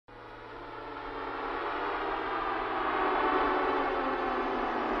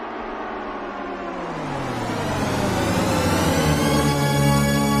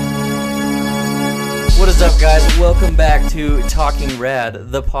guys, welcome back to Talking Rad,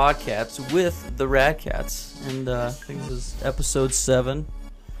 the podcast with the Rad Cats. And I think this is episode 7.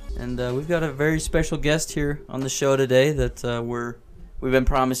 And we've got a very special guest here on the show today that we've been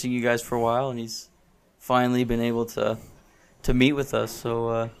promising you guys for a while, and he's finally been able to meet with us.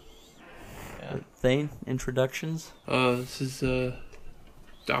 So, Thane, introductions? This is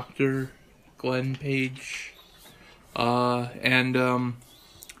Dr. Glenn Page.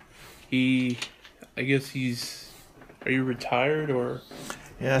 I guess are you retired or?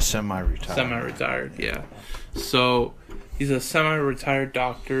 Yeah, semi-retired. Semi-retired, yeah. So, he's a semi-retired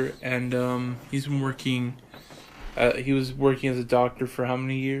doctor, and he's been working, he was working as a doctor for how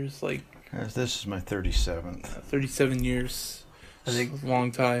many years? This is my 37th. 37 years. I think it's a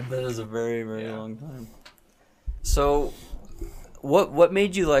long time. That is a very, very long time. So, what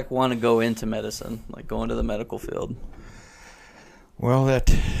made you want to go into medicine, go into the medical field? Well, that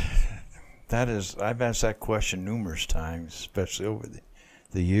is, I've asked that question numerous times, especially over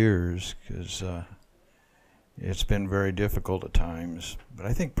the years, because it's been very difficult at times. But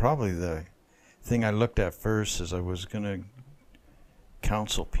I think probably the thing I looked at first is I was going to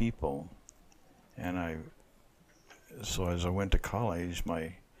counsel people, and so as I went to college,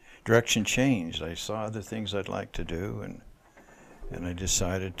 my direction changed. I saw other things I'd like to do, and I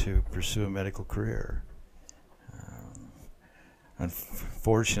decided to pursue a medical career.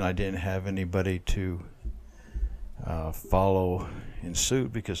 Unfortunately, I didn't have anybody to follow in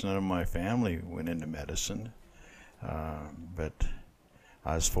suit because none of my family went into medicine. But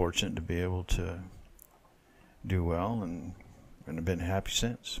I was fortunate to be able to do well, and I've been happy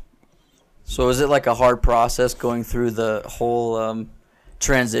since. So is it a hard process going through the whole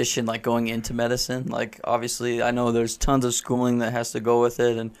transition, going into medicine? Obviously, I know there's tons of schooling that has to go with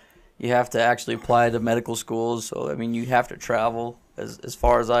it, and you have to actually apply to medical schools. So, you have to travel, as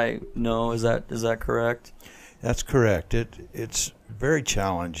far as I know. Is that correct? That's correct. It's very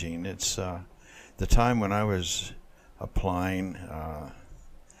challenging. It's the time when I was applying,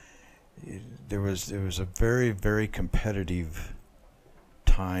 there was a very, very competitive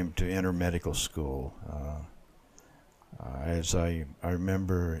time to enter medical school. As I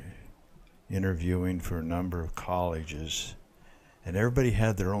remember interviewing for a number of colleges, and everybody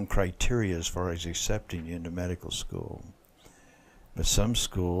had their own criteria as far as accepting you into medical school. But some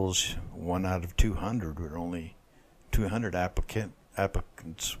schools, 1 out of 200, were only 200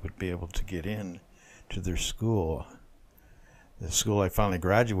 applicants would be able to get in to their school. The school I finally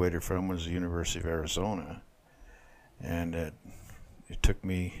graduated from was the University of Arizona, and it took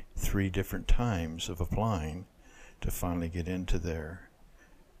me 3 different times of applying to finally get into their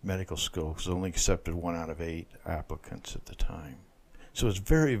medical school, because only accepted 1 out of 8 applicants at the time. So it was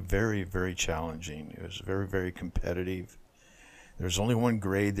very, very, very challenging. It was very, very competitive. There was only one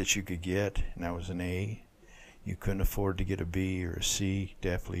grade that you could get, and that was an A. You couldn't afford to get a B or a C.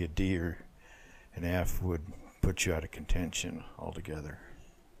 Definitely a D or an F would put you out of contention altogether.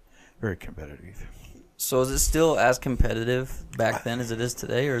 Very competitive. So is it still as competitive back then as it is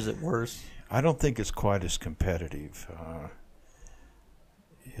today, or is it worse? I don't think it's quite as competitive.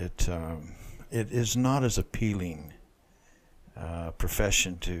 It is not as appealing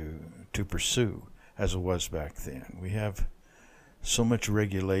profession to pursue as it was back then. We have so much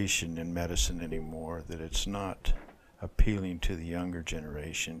regulation in medicine anymore that it's not appealing to the younger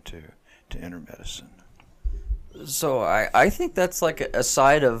generation to enter medicine. So I think that's a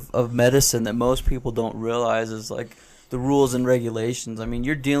side of medicine that most people don't realize is the rules and regulations.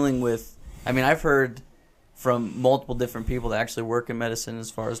 You're dealing with, I've heard from multiple different people that actually work in medicine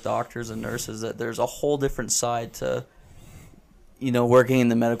as far as doctors and nurses that there's a whole different side to working in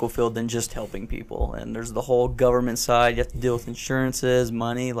the medical field than just helping people. And there's the whole government side. You have to deal with insurances,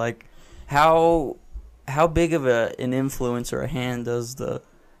 money. How big of an influence or a hand does the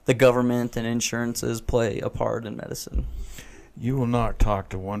government and insurances play a part in medicine? You will not talk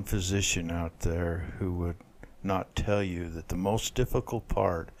to one physician out there who would not tell you that the most difficult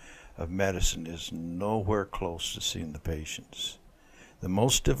part of medicine is nowhere close to seeing the patients. The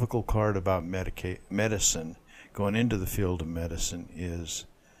most difficult part about medicine, going into the field of medicine, is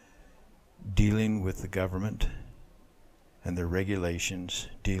dealing with the government and their regulations,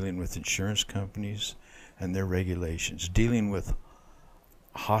 dealing with insurance companies and their regulations, dealing with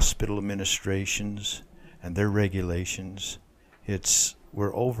hospital administrations and their regulations.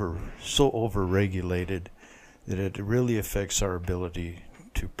 We're so over-regulated that it really affects our ability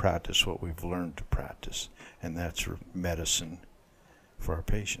to practice what we've learned to practice, and that's medicine for our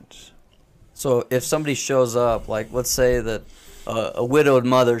patients. So if somebody shows up, let's say that a widowed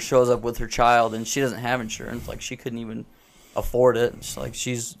mother shows up with her child and she doesn't have insurance, she couldn't even afford it.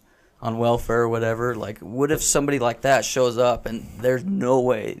 She's on welfare or whatever. Like, what if somebody like that shows up and there's no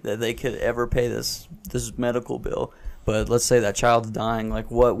way that they could ever pay this medical bill? But let's say that child's dying. Like,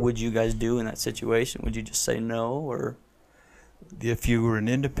 what would you guys do in that situation? Would you just say no, or? If you were an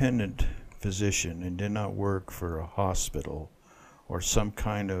independent physician and did not work for a hospital or some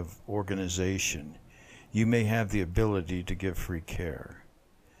kind of organization, you may have the ability to give free care.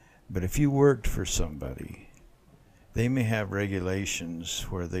 But if you worked for somebody, they may have regulations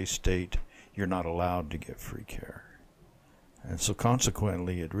where they state you're not allowed to give free care. And so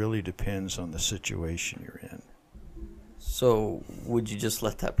consequently, it really depends on the situation you're in. So would you just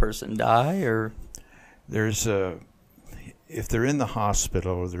let that person die, or? If they're in the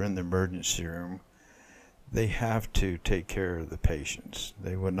hospital or they're in the emergency room, they have to take care of the patients.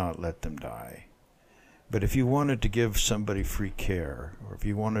 They would not let them die. But if you wanted to give somebody free care, or if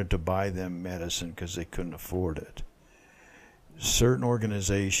you wanted to buy them medicine because they couldn't afford it, certain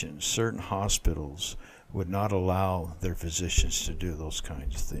organizations, certain hospitals would not allow their physicians to do those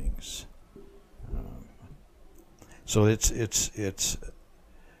kinds of things. So it's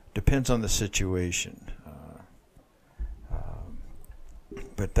depends on the situation.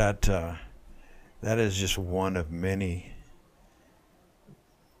 But that is just one of many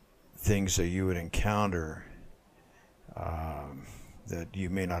things that you would encounter that you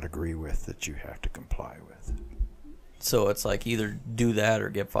may not agree with, that you have to comply with. So it's like either do that or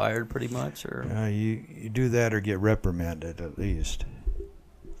get fired, pretty much, or? You do that or get reprimanded at least.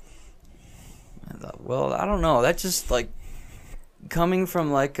 Well, I don't know. That's just like coming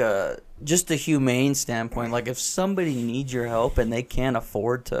from like just a humane standpoint. Like if somebody needs your help and they can't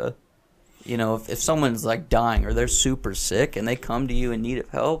afford to, you know, if someone's like dying or they're super sick and they come to you in need of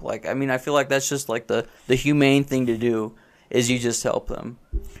help, like, I mean, I feel like that's just like the humane thing to do is you just help them.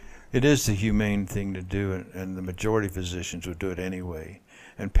 It is the humane thing to do, and the majority of physicians would do it anyway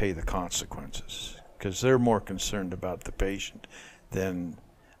and pay the consequences because they're more concerned about the patient than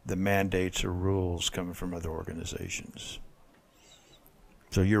the mandates or rules coming from other organizations.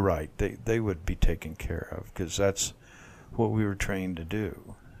 So you're right, they would be taken care of because that's what we were trained to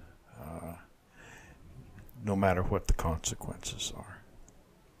do, no matter what the consequences are.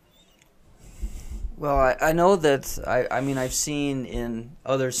 Well, I know that, I mean, I've seen in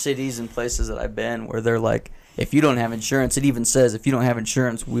other cities and places that I've been where they're like, if you don't have insurance, it even says, if you don't have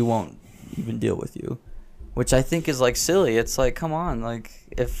insurance, we won't even deal with you. Which I think is like silly. It's like, come on, like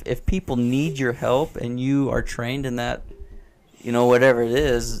if people need your help and you are trained in that, you know, whatever it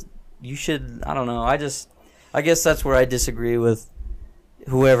is, you should, I don't know. I guess that's where I disagree with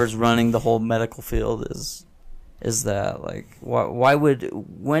whoever's running the whole medical field is that, like,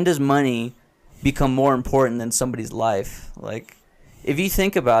 when does money become more important than somebody's life? Like, if you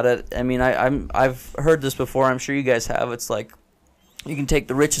think about it, I mean, I've heard this before. I'm sure you guys have. It's like you can take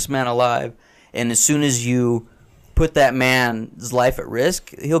the richest man alive, and as soon as you put that man's life at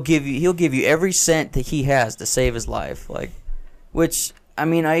risk, he'll give you every cent that he has to save his life. Like, which, I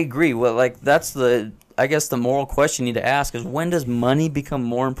mean, I agree. Well, like, that's I guess the moral question you need to ask is, when does money become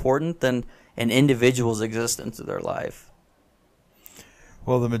more important than an individual's existence of their life?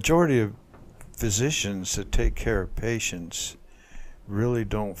 Well, the majority of physicians that take care of patients really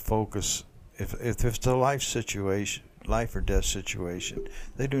don't focus. If it's a life or death situation,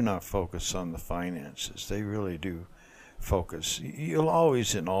 they do not focus on the finances. They really do focus. You'll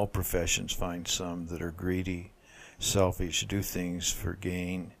always, in all professions, find some that are greedy, selfish, do things for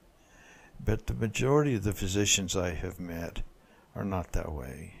gain. But the majority of the physicians I have met are not that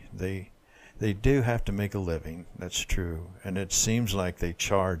way. They do have to make a living, that's true, and it seems like they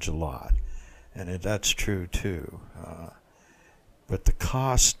charge a lot, and that's true too. But the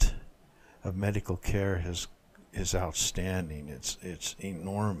cost of medical care is outstanding. It's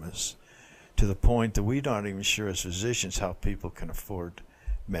enormous, to the point that we're not even sure as physicians how people can afford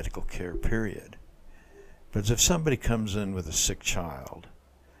medical care, period. But if somebody comes in with a sick child,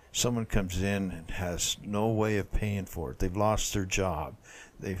 someone comes in and has no way of paying for it, they've lost their job,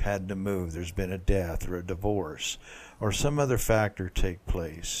 they've had to move, there's been a death or a divorce or some other factor take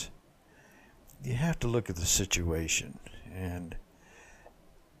place, you have to look at the situation. And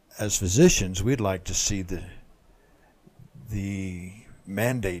as physicians, we'd like to see the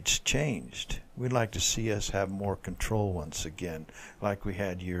mandates changed. We'd like to see us have more control once again, like we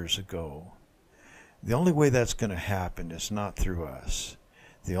had years ago. The only way that's going to happen is not through us.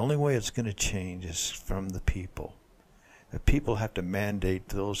 The only way it's going to change is from the people. The people have to mandate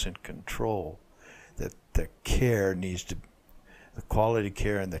those in control that the care needs to, the quality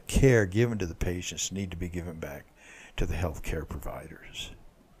care and the care given to the patients need to be given back to the health care providers.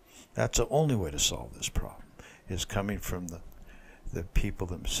 That's the only way to solve this problem, is coming from the people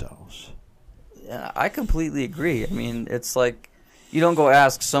themselves. Yeah, I completely agree. I mean, it's like you don't go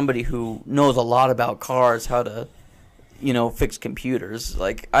ask somebody who knows a lot about cars how to, fix computers.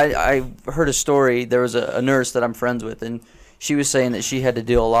 Like I heard a story. There was a nurse that I'm friends with, and she was saying that she had to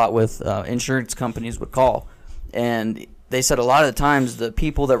deal a lot with insurance companies would call, and they said a lot of the times the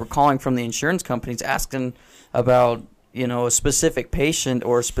people that were calling from the insurance companies asking about a specific patient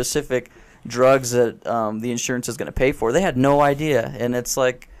or specific drugs that the insurance is going to pay for, they had no idea. And it's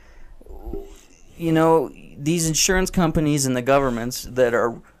like, these insurance companies and the governments that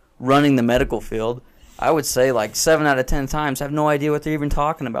are running the medical field, I would say like 7 out of 10 times have no idea what they're even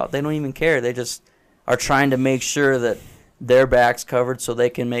talking about. They don't even care. They just are trying to make sure that their back's covered so they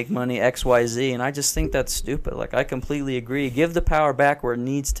can make money XYZ, and I just think that's stupid. Like, I completely agree. Give the power back where it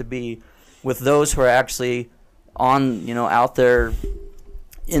needs to be with those who are actually on, out there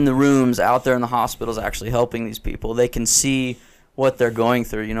in the rooms, out there in the hospitals actually helping these people. They can see what they're going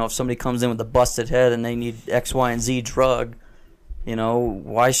through. If somebody comes in with a busted head and they need X, Y, and Z drug,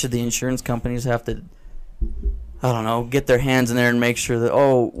 why should the insurance companies have to, I don't know, get their hands in there and make sure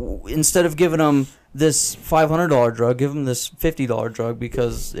that, instead of giving them this $500 drug, give them this $50 drug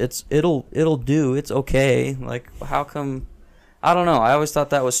because it'll do. It's okay. Like, how come? I don't know. I always thought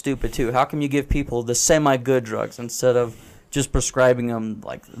that was stupid too. How come you give people the semi-good drugs instead of just prescribing them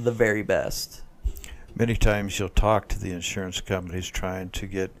like the very best? Many times you'll talk to the insurance companies trying to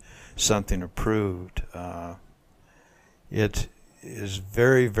get something approved. It is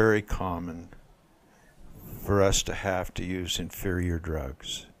very, very common for us to have to use inferior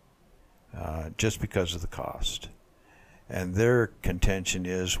drugs. Just because of the cost. And their contention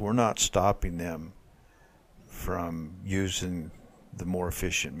is we're not stopping them from using the more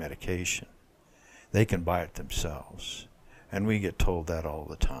efficient medication. They can buy it themselves. And we get told that all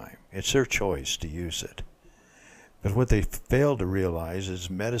the time. It's their choice to use it. But what they fail to realize is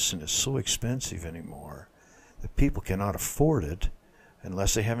medicine is so expensive anymore that people cannot afford it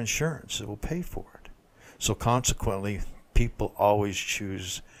unless they have insurance that will pay for it. So consequently, people always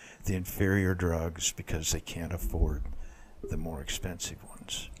choose the inferior drugs because they can't afford the more expensive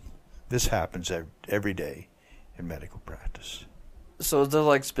ones. This happens every day in medical practice. So is there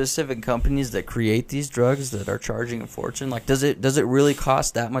like specific companies that create these drugs that are charging a fortune? Like, does it really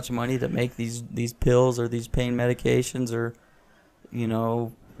cost that much money to make these pills or these pain medications or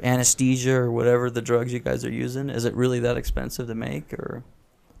anesthesia or whatever the drugs you guys are using? Is it really that expensive to make? Or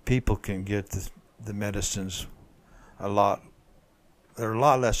people can get the medicines they're a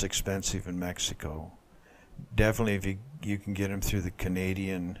lot less expensive in Mexico. Definitely if you can get them through the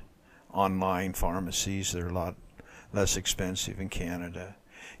Canadian online pharmacies, they're a lot less expensive in Canada.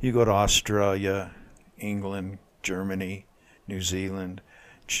 You go to Australia, England, Germany, New Zealand,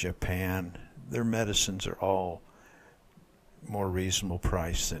 Japan, their medicines are all more reasonable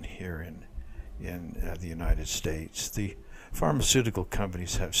price than here in the United States. The pharmaceutical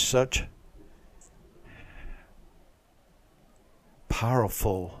companies have such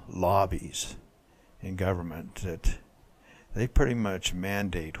powerful lobbies in government that they pretty much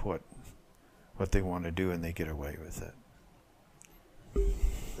mandate what they want to do and they get away with it.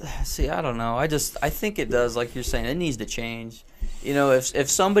 See, I don't know. I think it does, like you're saying, it needs to change. If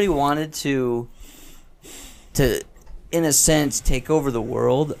somebody wanted to in a sense take over the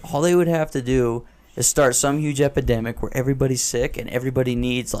world, all they would have to do is start some huge epidemic where everybody's sick and everybody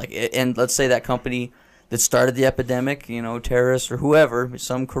needs and let's say that company that started the epidemic, terrorists or whoever,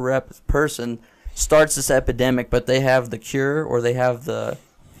 some corrupt person starts this epidemic, but they have the cure or they have the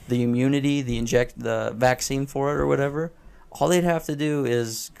immunity, the vaccine for it or whatever. All they'd have to do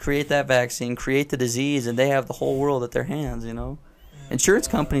is create that vaccine, create the disease, and they have the whole world at their hands. Insurance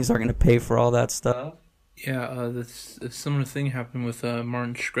companies are going to pay for all that stuff. Yeah, a similar thing happened with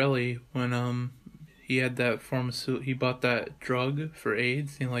Martin Shkreli when he had that he bought that drug for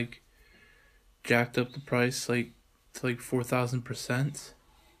AIDS and jacked up the price to 4,000%.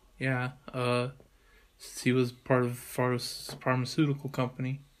 Yeah, since he was part of a pharmaceutical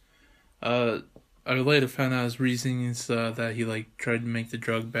company. I later found out his reasoning is that he tried to make the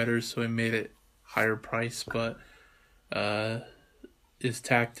drug better, so he made it higher price, but his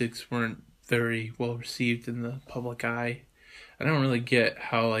tactics weren't very well received in the public eye. I don't really get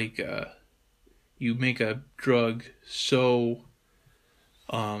how you make a drug so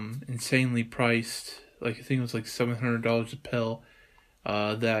insanely priced, I think it was $700 a pill,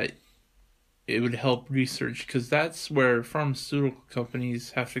 that it would help research, because that's where pharmaceutical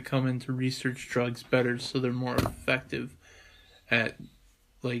companies have to come in to research drugs better so they're more effective at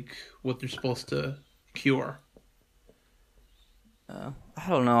what they're supposed to cure. I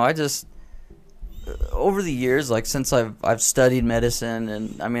don't know. over the years, like since I've studied medicine,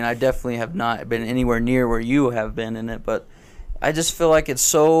 and I mean I definitely have not been anywhere near where you have been in it, but I just feel like it's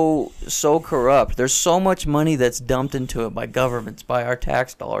so corrupt. There's so much money that's dumped into it by governments, by our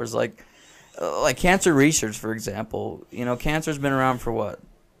tax dollars. Like cancer research, for example. You know, cancer's been around for what?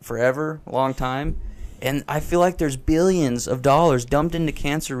 Forever, a long time. And I feel like there's billions of dollars dumped into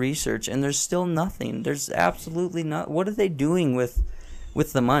cancer research, and there's still nothing. There's absolutely not. What are they doing with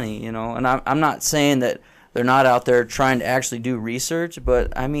the money? You know, and I'm not saying that they're not out there trying to actually do research,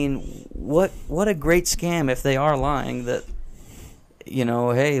 but I mean, what a great scam if they are lying. That, you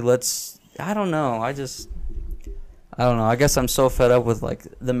know, hey, I don't know. I don't know. I guess I'm so fed up with like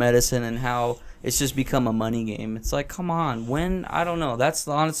the medicine and how it's just become a money game. It's like, come on, when? I don't know. That's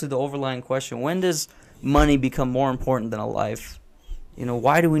honestly the overlying question. When does money become more important than a life? You know,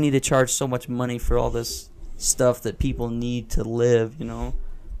 why do we need to charge so much money for all this stuff that people need to live, you know?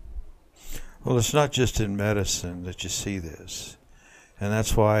 Well, it's not just in medicine that you see this. And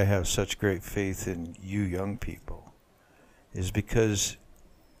that's why I have such great faith in you young people, is because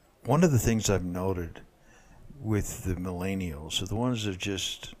one of the things I've noted with the millennials, or the ones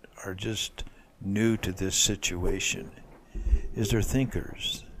that are just new to this situation, is they're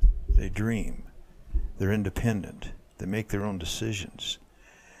thinkers. They dream. They're independent. They make their own decisions.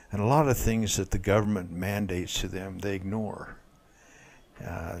 And a lot of things that the government mandates to them, they ignore.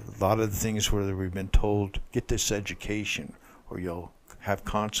 A lot of the things where we've been told, get this education or you'll have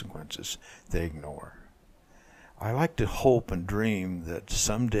consequences, they ignore. I like to hope and dream that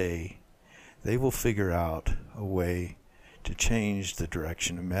someday they will figure out a way to change the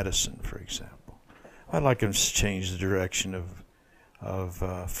direction of medicine, for example. I'd like them to change the direction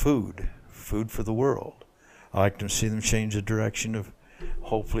of food for the world. I'd like to see them change the direction of,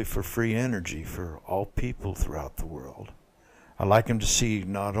 hopefully, for free energy for all people throughout the world. I'd like them to see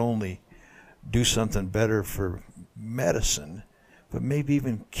not only do something better for medicine, but maybe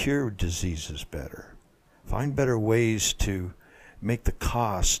even cure diseases better. Find better ways to make the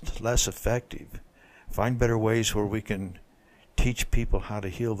cost less effective. Find better ways where we can teach people how to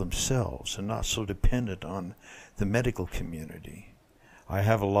heal themselves and not so dependent on the medical community. I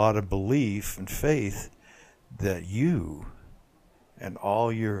have a lot of belief and faith that you and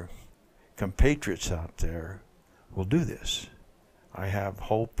all your compatriots out there will do this. I have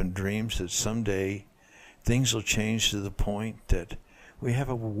hope and dreams that someday things will change to the point that we have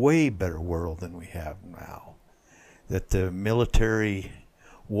a way better world than we have now. That the military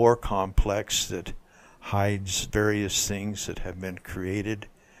war complex that hides various things that have been created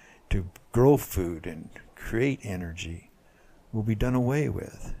to grow food and create energy will be done away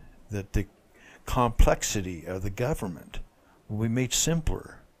with. That the complexity of the government will be made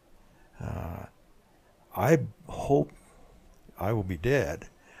simpler. I hope I will be dead,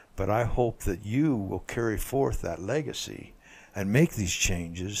 but I hope that you will carry forth that legacy and make these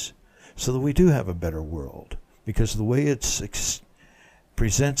changes so that we do have a better world. Because the way it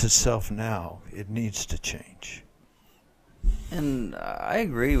presents itself now, it needs to change. And I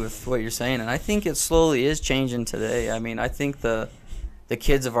agree with what you're saying, and I think it slowly is changing today. I mean, I think the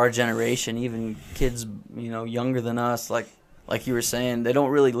kids of our generation, even kids, you know, younger than us, like you were saying, they don't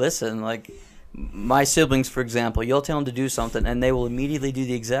really listen. Like my siblings, for example, you'll tell them to do something, and they will immediately do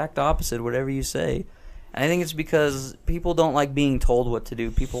the exact opposite, whatever you say. And I think it's because people don't like being told what to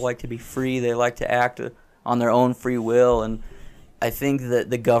do. People like to be free. They like to act on their own free will, and I think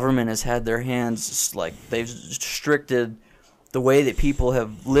that the government has had their hands, like, they've restricted the way that people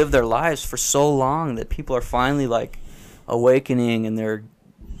have lived their lives for so long that people are finally, like, awakening, and they're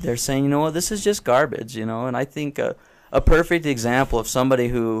saying, you know what, this is just garbage, you know. And I think a perfect example of somebody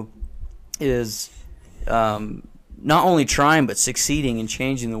who is not only trying but succeeding in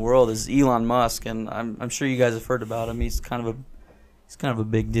changing the world is Elon Musk, and I'm sure you guys have heard about him. He's kind of a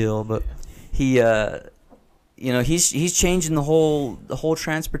big deal, but he you know, he's changing the whole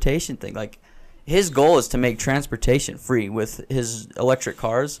transportation thing. Like, his goal is to make transportation free with his electric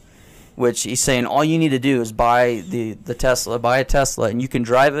cars, which he's saying all you need to do is buy a Tesla, and you can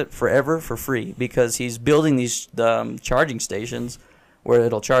drive it forever for free, because he's building these charging stations where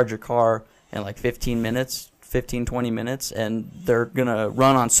it'll charge your car in like 20 minutes, and they're going to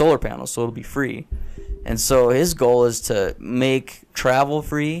run on solar panels, so it'll be free. And so his goal is to make travel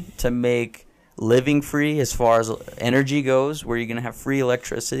free, to make living free as far as energy goes, where you're going to have free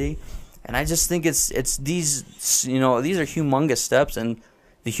electricity. And I just think it's these, you know, these are humongous steps in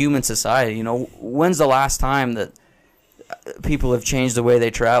the human society. You know, when's the last time that people have changed the way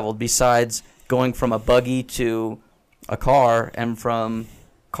they traveled, besides going from a buggy to a car and from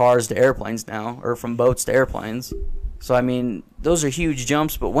cars to airplanes now, or from boats to airplanes? So, I mean, those are huge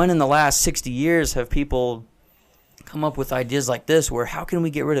jumps, but when in the last 60 years have people come up with ideas like this where how can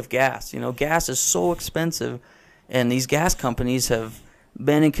we get rid of gas? You know, gas is so expensive, and these gas companies have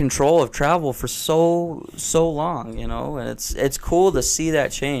been in control of travel for so long, you know, and it's cool to see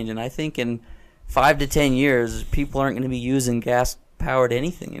that change. And I think in 5 to 10 years, people aren't going to be using gas-powered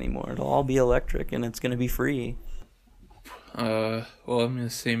anything anymore. It'll all be electric, and it's going to be free. Well, I'm gonna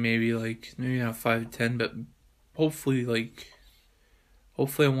say maybe not 5 to 10, but hopefully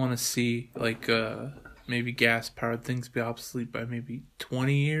I want to see maybe gas-powered things be obsolete by maybe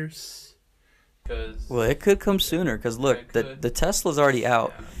 20 years. Well, it could come sooner because look, the Tesla's already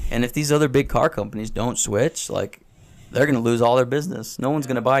out, and if these other big car companies don't switch, like, they're going to lose all their business. No one's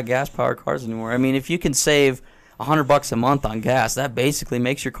going to buy gas-powered cars anymore. I mean, if you can save $100 a month on gas, that basically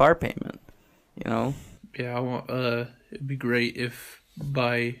makes your car payment, you know? Yeah, it'd be great if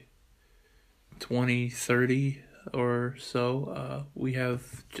by 2030 or so, we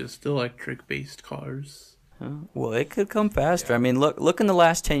have just electric-based cars. Well, it could come faster. I mean, look in the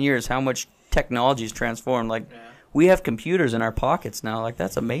last 10 years how much technology's transformed. Like, we have computers in our pockets now. Like,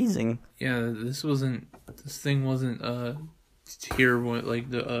 that's amazing. Yeah, this thing wasn't here when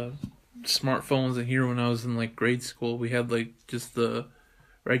the smartphone wasn't here when I was in grade school. We had just the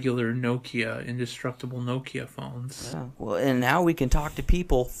regular Nokia, indestructible Nokia phones. Yeah. Well, and now we can talk to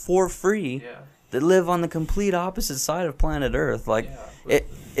people for free that live on the complete opposite side of planet Earth.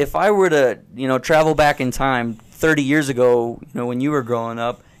 If I were to, travel back in time 30 years ago, when you were growing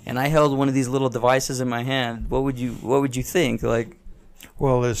up, and I held one of these little devices in my hand, what would you think?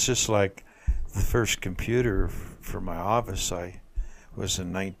 Well, it's just like the first computer for my office was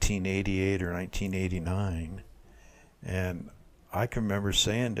in 1988 or 1989, and I can remember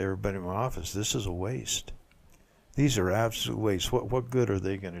saying to everybody in my office, "This is a waste. These are absolute waste. What good are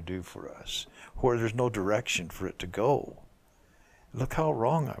they going to do for us? Where there's no direction for it to go." Look how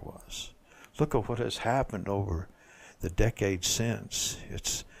wrong I was. Look at what has happened over the decades since.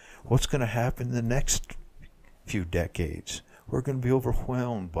 It's what's going to happen in the next few decades. We're going to be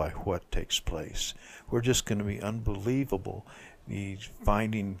overwhelmed by what takes place. We're just going to be unbelievable,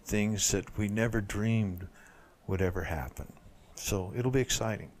 finding things that we never dreamed would ever happen. So it'll be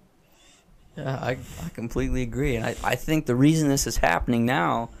exciting. Yeah, I completely agree. And I think the reason this is happening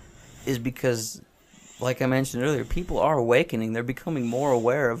now is because, like I mentioned earlier, people are awakening. They're becoming more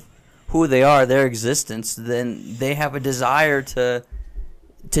aware of who they are, their existence. Then they have a desire to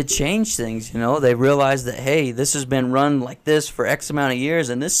change things, They realize that, hey, this has been run like this for X amount of years,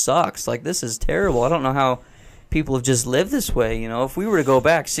 and this sucks. This is terrible. I don't know how people have just lived this way, If we were to go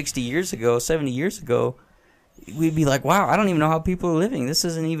back 60 years ago, 70 years ago, we'd be like, wow, I don't even know how people are living. This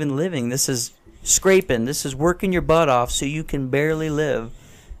isn't even living. This is scraping. This is working your butt off so you can barely live.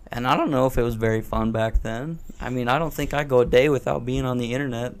 And I don't know if it was very fun back then. I mean, I don't think I go a day without being on the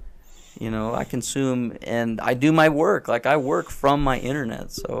internet. I consume and I do my work. I work from my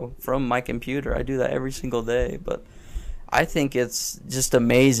internet, so from my computer. I do that every single day. But I think it's just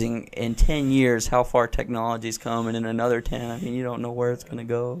amazing in 10 years how far technology's come, and in another 10, I mean, you don't know where it's going to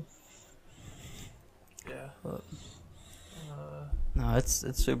go. Yeah. But, no, it's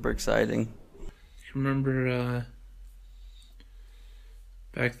super exciting. You remember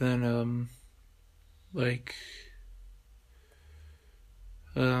back then,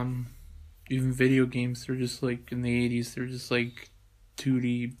 even video games, they're just in the 80s, they're just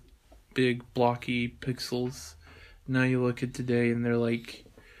 2D, big, blocky pixels. Now you look at today and they're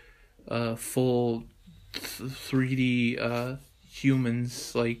full 3D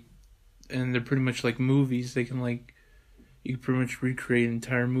humans, and they're pretty much like movies. They can you can pretty much recreate an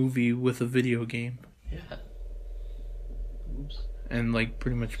entire movie with a video game. Yeah. Oops. And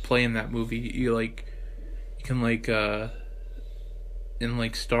pretty much play in that movie. You can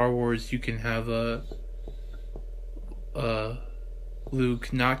in Star Wars, you can have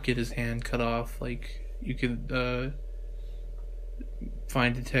Luke not get his hand cut off. You could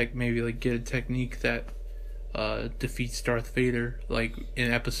find get a technique that defeats Darth Vader,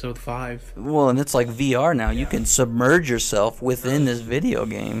 in Episode 5. Well, and it's like VR now. You can submerge yourself within this video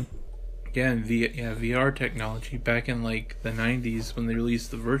game. Yeah, and VR technology back in the 90s when they released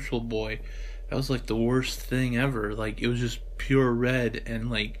the Virtual Boy. That was the worst thing ever. It was just pure red,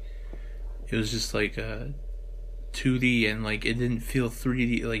 and it was just a 2D, and it didn't feel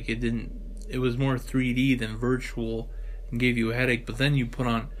 3D. It was more 3D than virtual, and gave you a headache. But then you put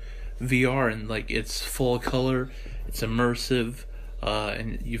on VR, and it's full color, it's immersive,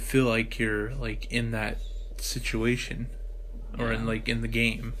 and you feel like you're in that situation, or in the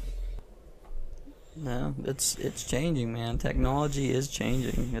game. No, it's changing, man. Technology is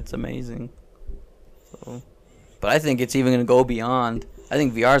changing. It's amazing. So but I think it's even going to go beyond. I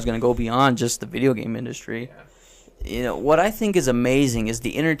think VR is going to go beyond just the video game industry. You know, what I think is amazing is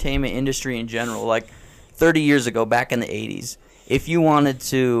the entertainment industry in general. Like 30 years ago, back in the 80s, if you wanted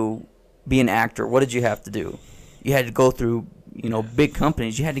to be an actor, what did you have to do? You had to go through, you know, big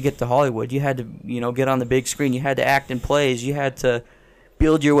companies. You had to get to Hollywood. You had to, you know, get on the big screen. You had to act in plays. You had to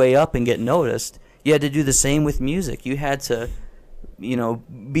build your way up and get noticed. You had to do the same with music. You had to, you know,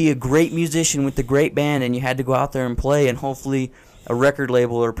 be a great musician with a great band, and you had to go out there and play, and hopefully a record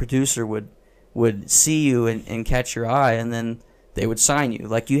label or producer would see you and catch your eye, and then they would sign you.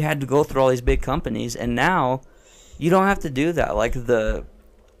 Like, you had to go through all these big companies, and now you don't have to do that. Like,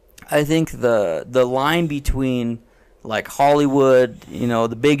 I think the line between, like, Hollywood, you know,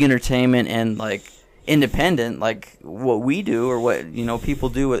 the big entertainment, and, like, independent, like what we do or what, you know, people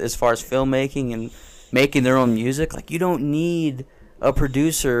do as far as filmmaking and making their own music, like, you don't need a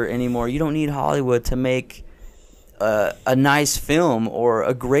producer anymore. You don't need Hollywood to make a nice film or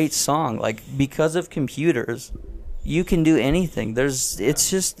a great song. Like, because of computers, you can do anything.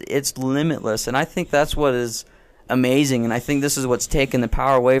 It's limitless, and I think that's what is amazing, and I think this is what's taken the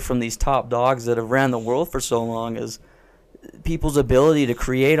power away from these top dogs that have ran the world for so long, is people's ability to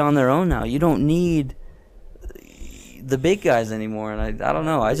create on their own now. You don't need the big guys anymore, and I don't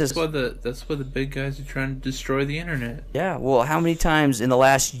know. That's why the big guys are trying to destroy the internet. Yeah, well, how many times in the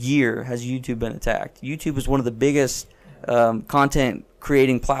last year has YouTube been attacked? YouTube is one of the biggest content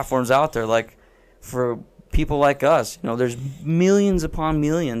creating platforms out there. Like, for people like us, you know, there's millions upon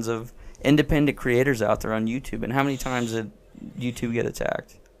millions of independent creators out there on YouTube, and how many times did YouTube get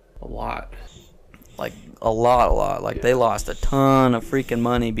attacked? A lot. Like, a lot. Like, they lost a ton of freaking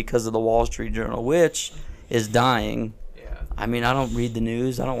money because of the Wall Street Journal, which is dying. Yeah. I mean, I don't read the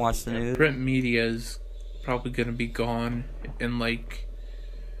news. I don't watch the news. Print media is probably going to be gone in, like,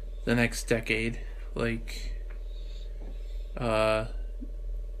 the next decade. Like,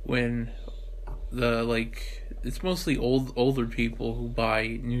 when it's mostly older people who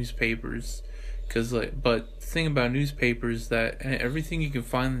buy newspapers. But the thing about newspapers is that everything you can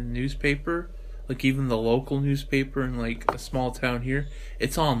find in the newspaper, like even the local newspaper in, like, a small town here,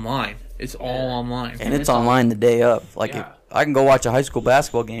 it's online. It's all online. And it's online the day of. Like, I can go watch a high school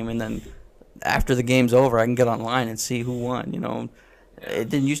basketball game, and then after the game's over, I can get online and see who won, you know. It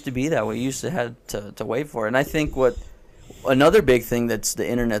didn't used to be that way. You used to have to wait for it. And I think another big thing that's the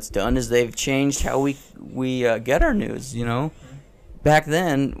internet's done is they've changed how we get our news, you know. Back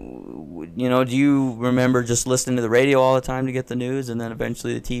then, you know, do you remember just listening to the radio all the time to get the news, and then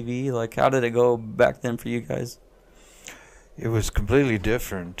eventually the TV? Like, how did it go back then for you guys? It was completely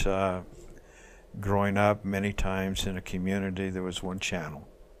different. Growing up, many times in a community, there was one channel.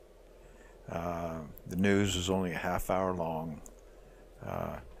 The news was only a half hour long.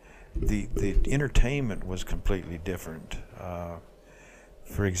 The entertainment was completely different.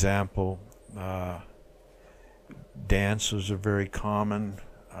 For example, dance was very common.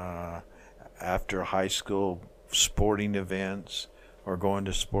 After high school, sporting events or going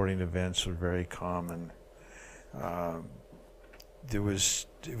to sporting events were very common. It was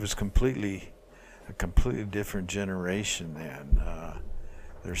a completely different generation then.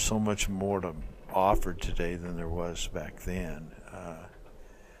 There's so much more to offer today than there was back then.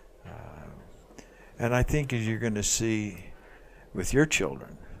 And I think you're going to see with your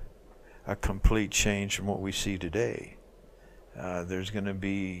children a complete change from what we see today. There's going to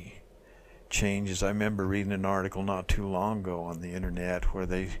be changes. I remember reading an article not too long ago on the internet where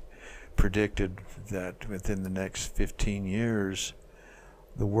they predicted that within the next 15 years,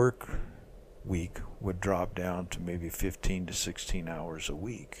 the work week would drop down to maybe 15 to 16 hours a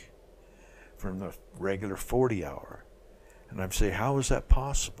week from the regular 40 hour. And I'd say, how is that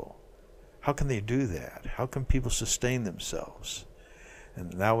possible? How can they do that? How can people sustain themselves?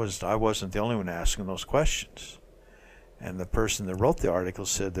 And I wasn't the only one asking those questions. And the person that wrote the article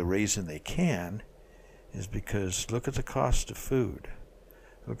said the reason they can is because look at the cost of food.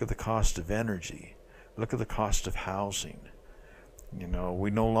 Look at the cost of energy. Look at the cost of housing. You know,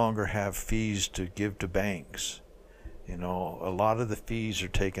 we no longer have fees to give to banks. You know, a lot of the fees are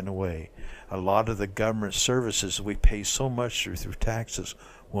taken away. A lot of the government services we pay so much through taxes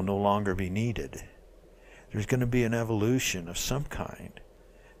will no longer be needed. There's going to be an evolution of some kind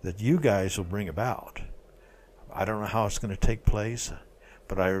that you guys will bring about. I don't know how it's going to take place,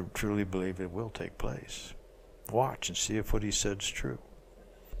 but I truly believe it will take place. Watch and see if what he said is true.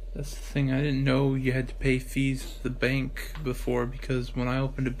 That's the thing. I didn't know you had to pay fees to the bank before, because when I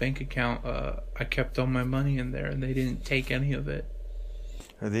opened a bank account, I kept all my money in there, and they didn't take any of it.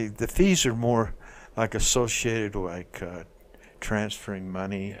 The fees are more like associated like transferring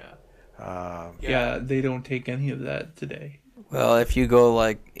money. Yeah. Yeah, they don't take any of that today. Well, if you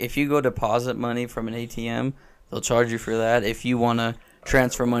go deposit money from an ATM, they'll charge you for that. If you want to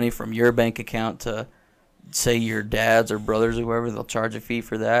transfer money from your bank account to, say, your dad's or brother's or whoever, they'll charge a fee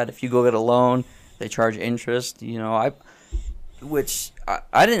for that. If you go get a loan, they charge interest. I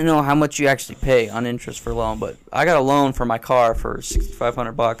didn't know how much you actually pay on interest for a loan, but I got a loan for my car for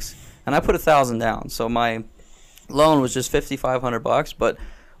 $6,500, and I put $1,000 down. So my loan was just $5,500, but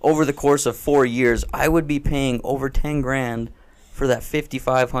over the course of 4 years, I would be paying over $10,000 for that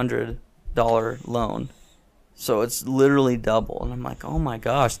 $5,500 loan. So it's literally double, and I'm like, oh my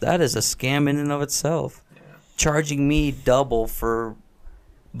gosh, that is a scam in and of itself. Yeah. Charging me double for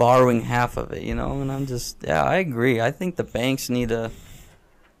borrowing half of it, and I'm just, yeah, I agree. I think the banks need to,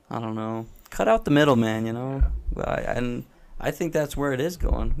 I don't know, cut out the middleman, and I think that's where it is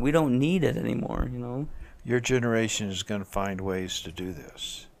going. We don't need it anymore, Your generation is going to find ways to do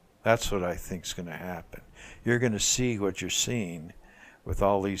this. That's what I think is going to happen. You're going to see what you're seeing with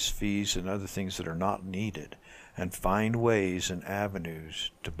all these fees and other things that are not needed, and find ways and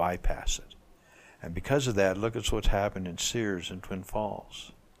avenues to bypass it. And because of that, look at what's happened in Sears and Twin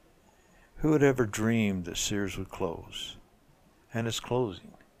Falls. Who would ever dream that Sears would close? And it's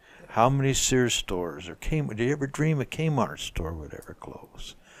closing. How many Sears stores or Kmart? Did you ever dream a Kmart store would ever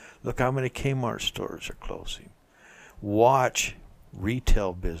close? Look how many Kmart stores are closing. Watch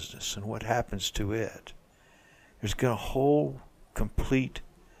retail business and what happens to it. There's a whole complete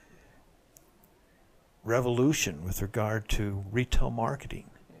revolution with regard to retail marketing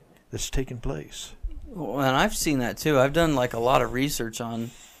that's taken place. Well, and I've seen that too. I've done a lot of research on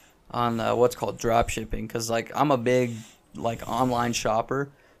what's called drop shipping, because I'm a big online shopper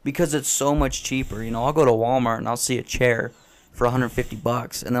because it's so much cheaper. I'll go to Walmart and I'll see a chair for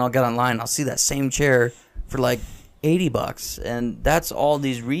 $150, and then I'll get online and I'll see that same chair for $80, and that's all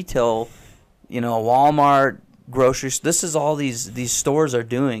these retail, Walmart, groceries. This is all these stores are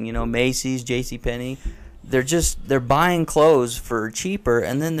doing. Macy's, JCPenney. They're buying clothes for cheaper,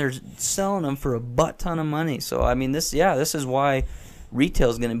 and then they're selling them for a butt ton of money. So I mean, this is why retail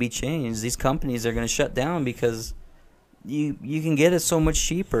is going to be changed. These companies are going to shut down because you can get it so much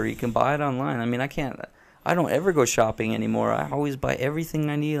cheaper. You can buy it online. I mean, I don't ever go shopping anymore. I always buy everything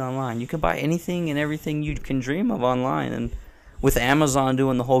I need online. You can buy anything and everything you can dream of online. And with Amazon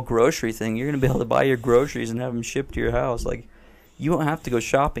doing the whole grocery thing, you're going to be able to buy your groceries and have them shipped to your house. You don't have to go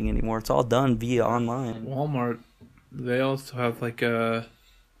shopping anymore. It's all done via online. Walmart, they also have a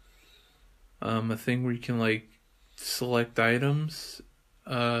thing where you can select items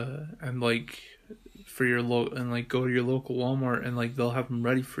and for your and go to your local Walmart, and they'll have them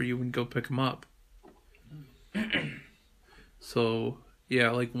ready for you and go pick them up. So yeah,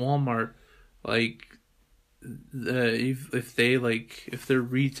 Walmart, if their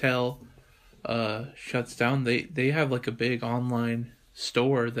retail shuts down, they have a big online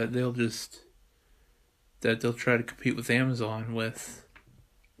store that they'll try to compete with Amazon with.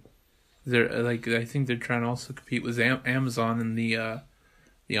 They're I think they're trying to also compete with Amazon in the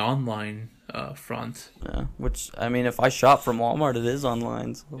online front. Yeah, which I mean, if I shop from Walmart, it is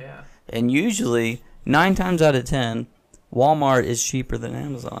online. So. Yeah. And usually 9 times out of 10, Walmart is cheaper than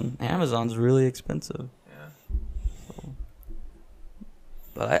Amazon. Amazon's really expensive. Yeah. So.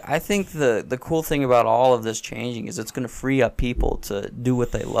 But I think the cool thing about all of this changing is it's going to free up people to do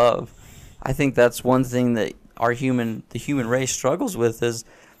what they love. I think that's one thing that the human race struggles with is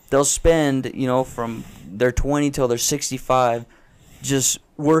they'll spend, from their 20 till they're 65 just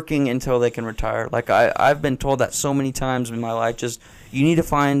working until they can retire. I've been told that so many times in my life, just you need to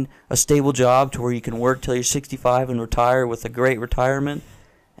find a stable job to where you can work till you're 65 and retire with a great retirement.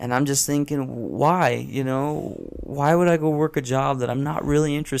 And I'm just thinking, why? Why would I go work a job that I'm not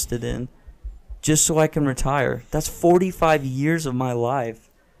really interested in just so I can retire? That's 45 years of my life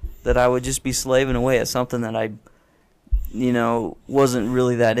that I would just be slaving away at something that I, wasn't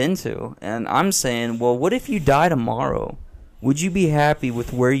really that into. And I'm saying, well, what if you die tomorrow? Would you be happy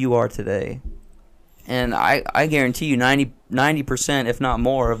with where you are today? And I guarantee you 90%, if not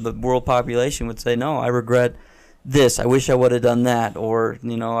more, of the world population would say, no, I regret this. I wish I would have done that. Or,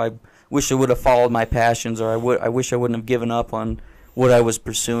 I wish I would have followed my passions. Or I wish I wouldn't have given up on what I was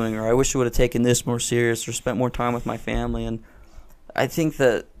pursuing. Or I wish I would have taken this more serious or spent more time with my family. And I think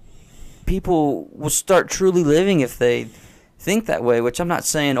that people will start truly living if they think that way, which I'm not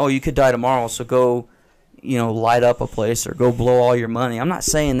saying, oh, you could die tomorrow, so go light up a place or go blow all your money. I'm not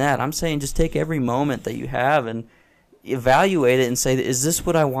saying that. I'm saying just take every moment that you have and evaluate it and say, is this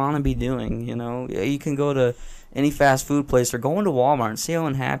what I want to be doing? You can go to any fast food place or go into Walmart and see how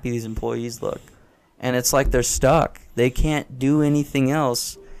unhappy these employees look. And it's like they're stuck. They can't do anything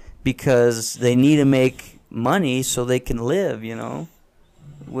else because they need to make money so they can live, you know?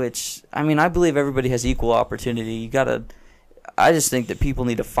 Which, I mean, I believe everybody has equal opportunity. I just think that people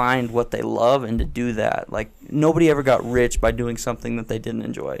need to find what they love and to do that. Like, nobody ever got rich by doing something that they didn't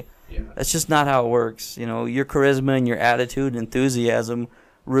enjoy. Yeah. That's just not how it works. You know, your charisma and your attitude and enthusiasm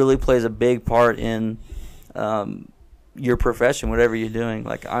really plays a big part in your profession, whatever you're doing.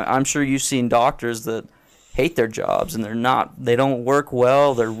 Like, I'm sure you've seen doctors that hate their jobs and they don't work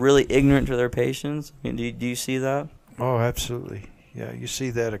well. They're really ignorant to their patients. I mean, do you see that? Oh, absolutely. Yeah, you see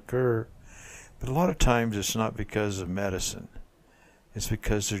that occur. But a lot of times it's not because of medicine. It's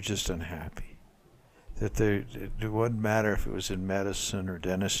because they're just unhappy. That it wouldn't matter if it was in medicine or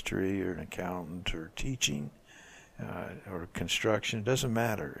dentistry or an accountant or teaching or construction. It doesn't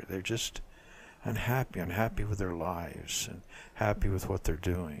matter. They're just unhappy with their lives and happy with what they're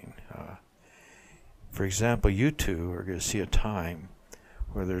doing. For example, you two are going to see a time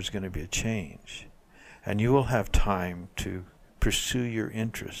where there's going to be a change. And you will have time to pursue your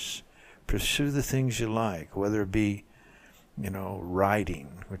interests. Pursue the things you like, whether it be, you know,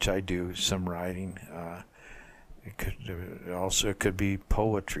 writing, which I do some writing. It could be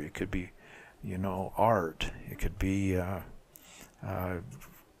poetry. It could be, you know, art. It could be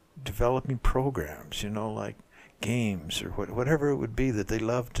developing programs, you know, like games or whatever it would be that they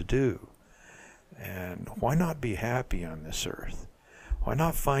love to do. And why not be happy on this earth? Why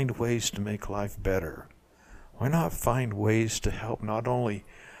not find ways to make life better? Why not find ways to help not only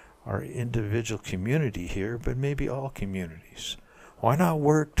our individual community here, but maybe all communities? Why not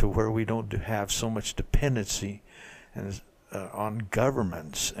work to where we don't have so much dependency on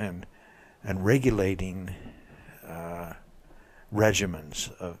governments and regulating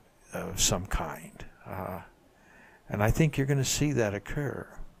regimens of some kind? And I think you're going to see that occur.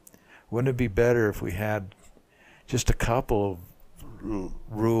 Wouldn't it be better if we had just a couple of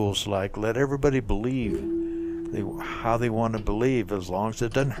rules, like let everybody believe how they want to believe, as long as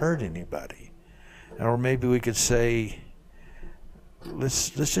it doesn't hurt anybody? Or maybe we could say, let's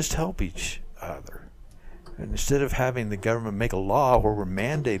just help each other. And instead of having the government make a law where we're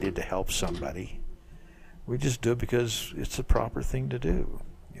mandated to help somebody, we just do it because it's the proper thing to do.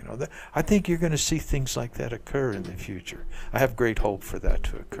 You know, I think you're going to see things like that occur in the future. I have great hope for that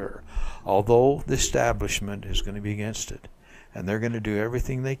to occur. Although the establishment is going to be against it, and they're going to do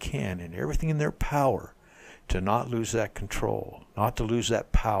everything they can and everything in their power to not lose that control, not to lose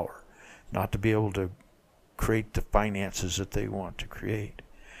that power, not to be able to create the finances that they want to create.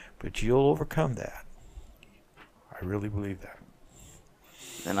 But you'll overcome that. I really believe that.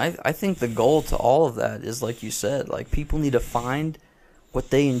 And I think the goal to all of that is, like you said, like, people need to find what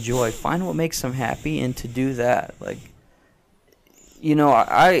they enjoy, find what makes them happy, and to do that. Like, you know,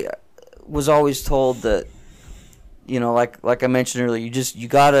 I was always told that, you know, like I mentioned earlier, you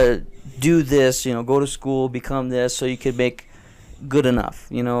gotta do this, you know, go to school, become this, so you could make good enough.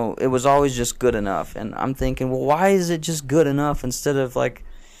 You know, it was always just good enough. And I'm thinking, well, why is it just good enough instead of, like,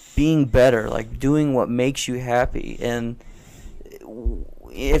 being better, like doing what makes you happy? And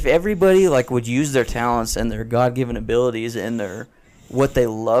if everybody, like, would use their talents and their God-given abilities and their what they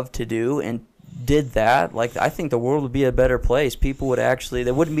love to do and did that, like, I think the world would be a better place. People would actually,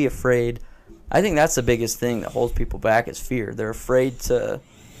 they wouldn't be afraid. I think that's the biggest thing that holds people back is fear. They're afraid to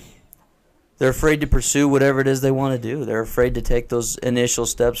pursue whatever it is they want to do. They're afraid to take those initial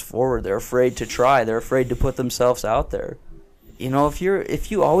steps forward. They're afraid to try. They're afraid to put themselves out there. You know, if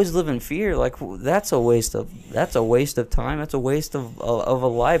you always live in fear, like, that's a waste of time. That's a waste of a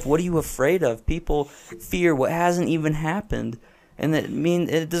life. What are you afraid of? People fear what hasn't even happened, and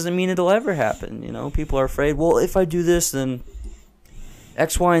it doesn't mean it'll ever happen. You know, people are afraid. Well, if I do this, then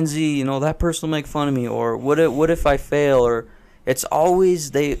X, Y, and Z. You know, that person will make fun of me, or what if I fail? Or it's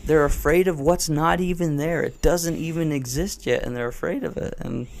always they're afraid of what's not even there. It doesn't even exist yet, and they're afraid of it.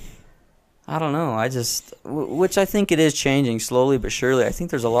 And I don't know. Which I think it is changing slowly but surely. I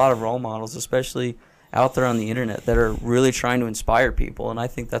think there's a lot of role models, especially out there on the internet, that are really trying to inspire people, and I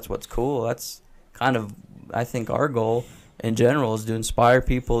think that's what's cool. That's kind of, I think, our goal in general is to inspire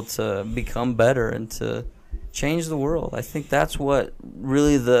people to become better and to change the world. I think that's what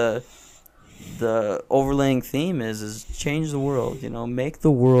really the overlaying theme is change the world. You know, make the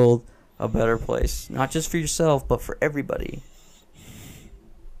world a better place, not just for yourself, but for everybody.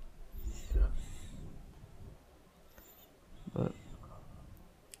 But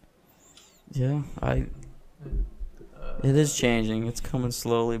yeah, it is changing. It's coming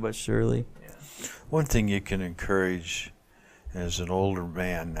slowly but surely. One thing you can encourage as an older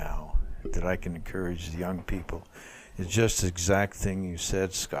man now, that I can encourage the young people, is just the exact thing you said,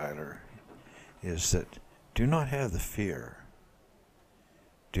 Skylar, is that do not have the fear.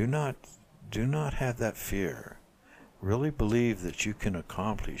 Do not have that fear. Really believe that you can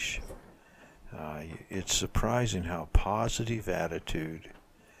accomplish. It's surprising how positive attitude,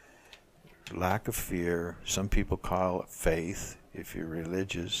 lack of fear, some people call it faith if you're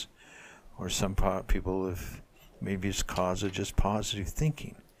religious, or some people, if maybe it's cause of just positive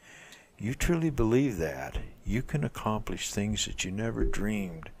thinking. You truly believe that, you can accomplish things that you never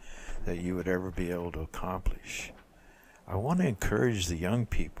dreamed that you would ever be able to accomplish. I want to encourage the young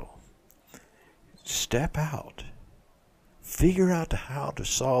people. Step out. Figure out how to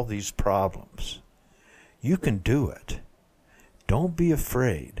solve these problems. You can do it. Don't be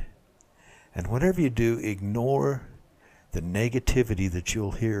afraid. And whatever you do, ignore the negativity that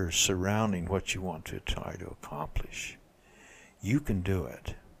you'll hear surrounding what you want to try to accomplish. You can do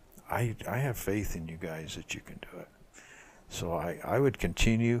it. I have faith in you guys that you can do it. So I would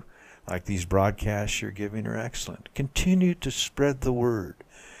continue, like these broadcasts you're giving are excellent. Continue to spread the word.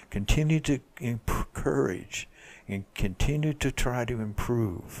 Continue to encourage and continue to try to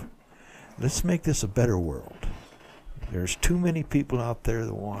improve. Let's make this a better world. There's too many people out there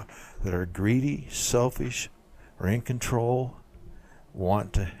that are greedy, selfish, or in control,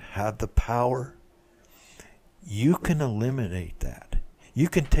 want to have the power. You can eliminate that. You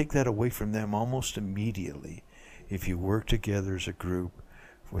can take that away from them almost immediately if you work together as a group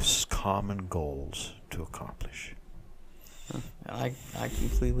with common goals to accomplish. I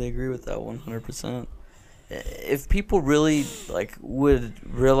completely agree with that 100%. If people really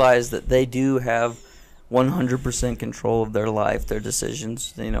would realize that they do have 100% control of their life, their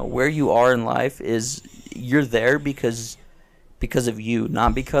decisions, where you are in life is you're there because of you,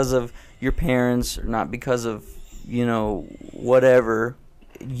 not because of your parents or not because of whatever.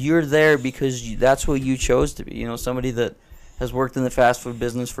 You're there because that's what you chose to be. Somebody that has worked in the fast food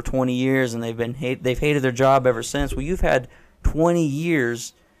business for 20 years and they've hated their job ever since. Well, you've had 20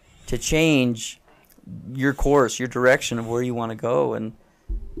 years to change your course, your direction of where you want to go, and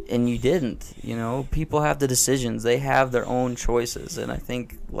you didn't. People have the decisions. They have their own choices, and I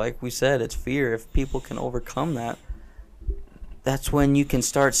think, like we said, it's fear. If people can overcome that, that's when you can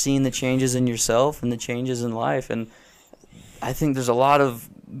start seeing the changes in yourself and the changes in life. And I think there's a lot of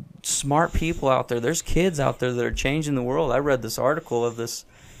smart people out there. There's kids out there that are changing the world. I read this article of this,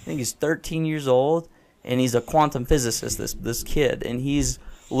 I think he's 13 years old, and he's a quantum physicist, this kid, and he's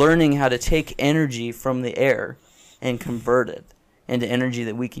learning how to take energy from the air and convert it into energy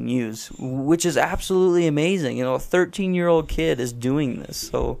that we can use, which is absolutely amazing. A 13-year-old kid is doing this.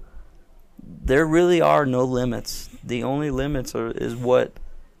 So there really are no limits. The only limits is what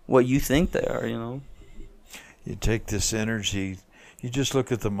you think they are, You take this energy, you just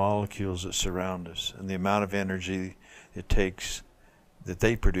look at the molecules that surround us and the amount of energy it takes that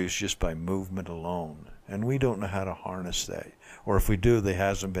they produce just by movement alone. And we don't know how to harness that. Or if we do, it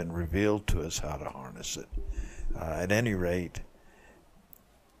hasn't been revealed to us how to harness it. At any rate,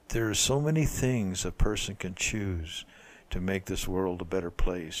 there are so many things a person can choose to make this world a better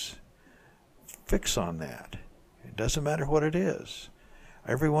place. Fix on that. It doesn't matter what it is.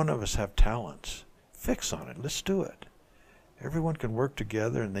 Every one of us have talents. Fix on it. Let's do it. Everyone can work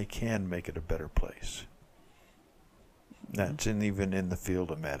together and they can make it a better place. That's even in the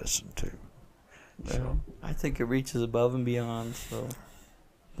field of medicine too. So. I think it reaches above and beyond. So,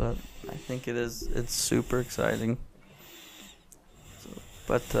 but I think it's super exciting. So,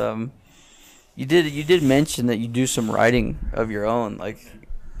 but you did mention that you do some writing of your own.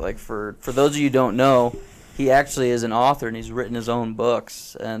 Like for those of you who don't know, he actually is an author and he's written his own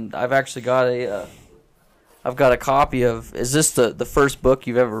books. And I've actually got a copy of. Is this the first book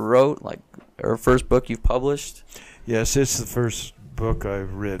you've ever wrote, or first book you've published? Yes, it's the first book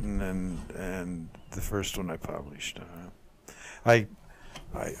I've written and the first one I published. I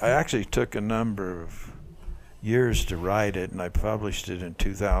actually took a number of years to write it, and I published it in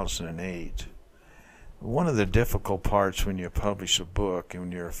 2008. One of the difficult parts when you publish a book and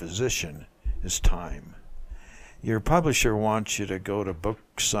when you're a physician is time. Your publisher wants you to go to book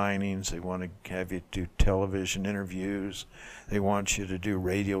signings. They want to have you do television interviews. They want you to do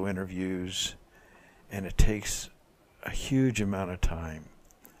radio interviews. And it takes a huge amount of time.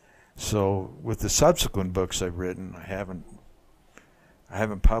 So with the subsequent books I've written, I haven't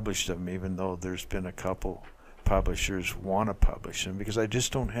published them, even though there's been a couple publishers want to publish them, because I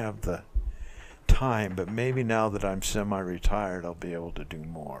just don't have the time. But maybe now that I'm semi-retired, I'll be able to do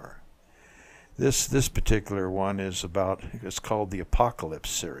more. This particular one is it's called the Apocalypse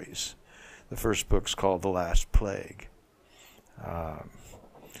series. The first book's called The Last Plague.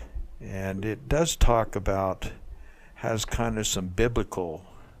 And it does talk about, has kind of some biblical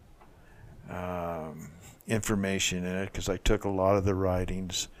information in it because I took a lot of the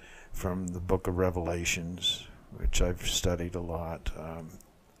writings from the Book of Revelations, which I've studied a lot.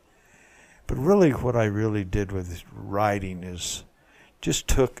 But really what I really did with writing is just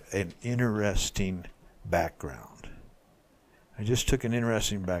took an interesting background. I just took an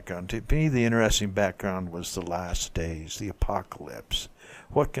interesting background. To me, the interesting background was the last days, the apocalypse.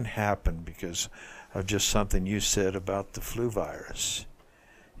 What can happen because of just something you said about the flu virus.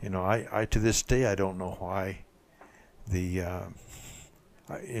 You know, I to this day, I don't know why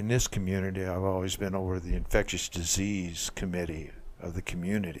in this community, I've always been over the infectious disease committee of the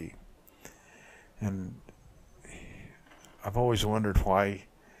community. And I've always wondered why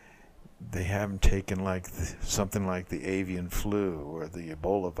they haven't taken like something like the avian flu or the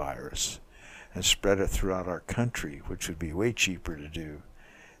Ebola virus and spread it throughout our country, which would be way cheaper to do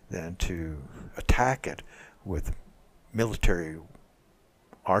than to attack it with military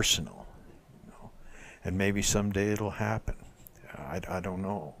arsenal. You know? And maybe someday it'll happen. I don't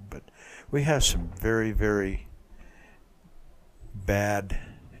know. But we have some very, very bad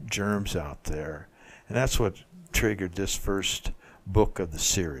germs out there. And that's what triggered this first book of the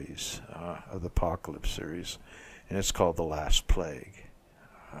series, of the Apocalypse series. And it's called The Last Plague.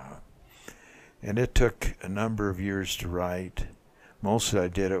 And it took a number of years to write. Mostly I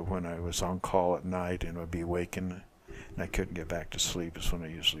did it when I was on call at night and would be waking and I couldn't get back to sleep. Is when I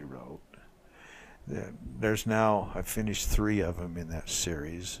usually wrote. There's now, I've finished 3 of them in that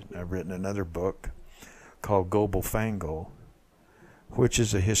series. I've written another book called Gobel Fango, which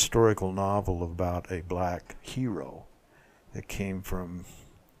is a historical novel about a black hero that came from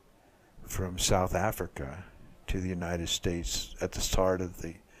South Africa to the United States at the start of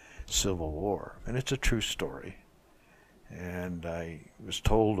the Civil War. And it's a true story. And I was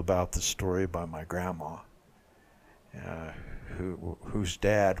told about the story by my grandma, whose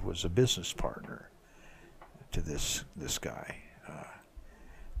dad was a business partner to this guy.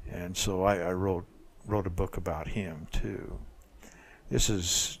 And so I wrote a book about him too. This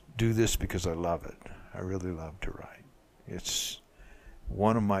is do this because I love it. I really love to write. It's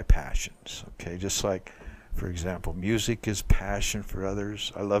one of my passions. Okay, just like, for example, music is passion for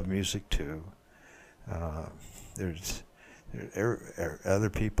others. I love music too. Other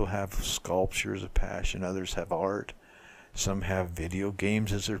people have sculpture as a passion. Others have art. Some have video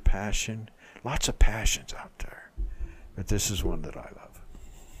games as their passion. Lots of passions out there. But this is one that I love.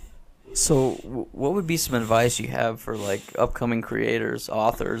 So what would be some advice you have for like upcoming creators,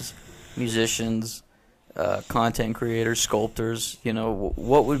 authors, musicians, content creators, sculptors? You know,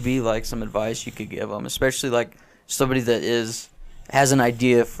 what would be like some advice you could give them, especially like somebody that has an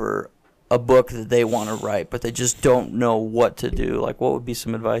idea for a book that they want to write, but they just don't know what to do? Like, what would be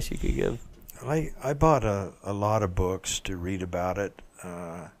some advice you could give? I bought a lot of books to read about it,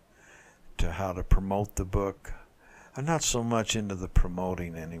 to how to promote the book. I'm not so much into the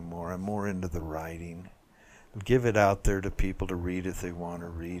promoting anymore. I'm more into the writing. Give it out there to people to read if they want to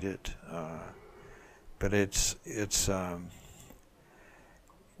read it. But it's the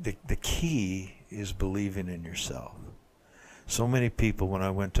key is believing in yourself. So many people, when I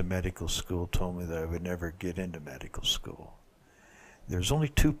went to medical school, told me that I would never get into medical school. There's only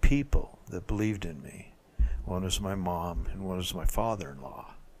 2 people that believed in me. One was my mom and one was my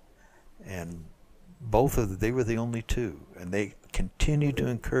father-in-law. And both of them, they were the only 2. And they continued to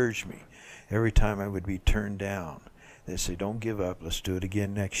encourage me. Every time I would be turned down, they'd say, don't give up, let's do it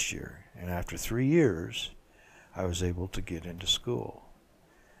again next year. And after 3 years, I was able to get into school.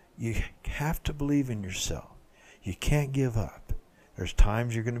 You have to believe in yourself. You can't give up. There's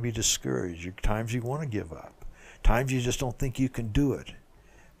times you're going to be discouraged. There's times you want to give up. Times you just don't think you can do it.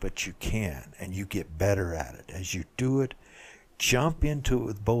 But you can, and you get better at it. As you do it, jump into it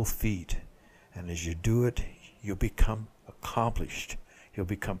with both feet. And as you do it, you'll become accomplished. You'll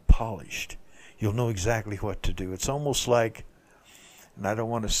become polished. You'll know exactly what to do. It's almost like, and I don't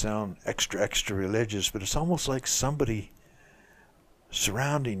want to sound extra religious, but it's almost like somebody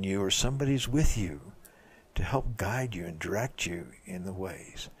surrounding you or somebody's with you to help guide you and direct you in the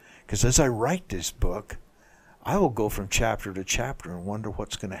ways. Because as I write this book, I will go from chapter to chapter and wonder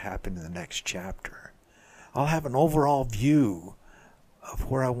what's going to happen in the next chapter. I'll have an overall view of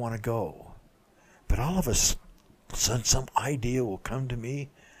where I want to go. But all of a sudden, some idea will come to me,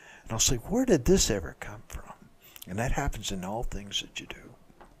 and I'll say, where did this ever come from? And that happens in all things that you do.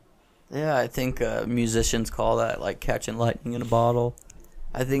 Yeah, I think musicians call that like catching lightning in a bottle.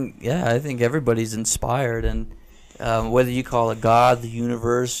 I think everybody's inspired, and whether you call it God, the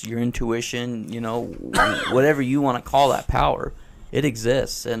universe, your intuition, you know, whatever you want to call that power, it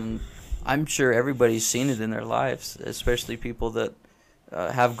exists. And I'm sure everybody's seen it in their lives, especially people that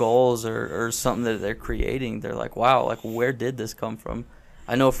have goals or something that they're creating, they're like, wow, like where did this come from?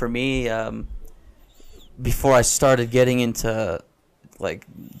 I know for me, before I started getting into like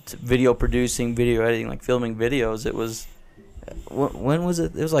video producing, video editing, like filming videos, it was when was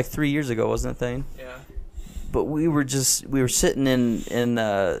it? It was like 3 years ago, wasn't it, Thane? Yeah. But we were sitting in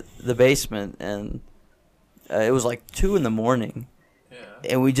the basement, and it was like 2 a.m. Yeah.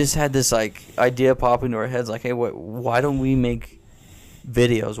 And we just had this like idea pop into our heads, like, hey, why don't we make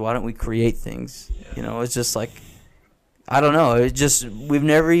videos? Why don't we create things? Yeah. You know, it's just like, I don't know. It just, we've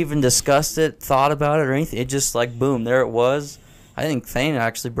never even discussed it, thought about it or anything. It just like, boom, there it was. I think Thane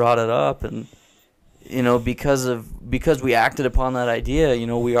actually brought it up, and you know, because we acted upon that idea, you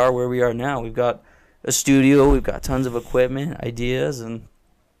know, we are where we are now. We've got a studio, we've got tons of equipment, ideas, and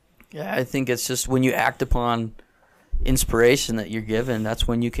yeah, I think it's just when you act upon inspiration that you're given, that's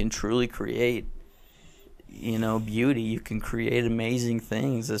when you can truly create, you know, beauty. You can create amazing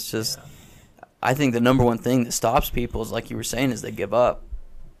things. It's just, I think the number one thing that stops people is, like you were saying, is they give up.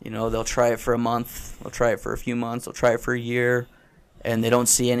 You know, they'll try it for a month, they'll try it for a few months, they'll try it for a year, and they don't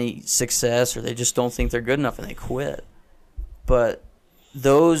see any success, or they just don't think they're good enough, and they quit. But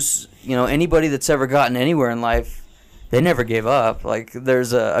those, you know, anybody that's ever gotten anywhere in life, they never gave up. Like,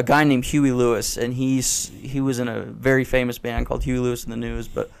 there's a guy named Huey Lewis, and he was in a very famous band called Huey Lewis and the News,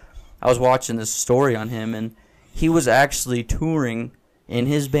 but I was watching this story on him, and he was actually touring in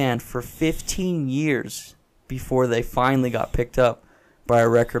his band for 15 years before they finally got picked up by a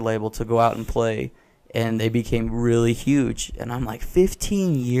record label to go out and play, and they became really huge. And I'm like,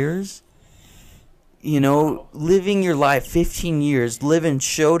 15 years? You know, living your life 15 years, living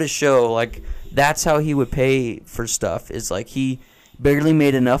show to show, like, that's how he would pay for stuff. Is like, he barely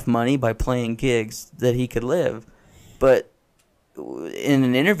made enough money by playing gigs that he could live. But in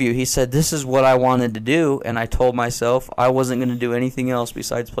an interview, he said, this is what I wanted to do, and I told myself I wasn't going to do anything else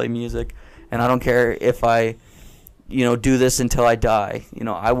besides play music, and I don't care if I, you know, do this until I die. You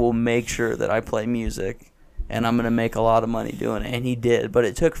know, I will make sure that I play music, and I'm going to make a lot of money doing it. And he did, but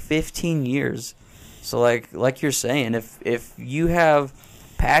it took 15 years. So like you're saying, if you have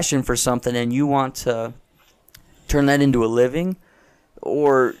passion for something and you want to turn that into a living,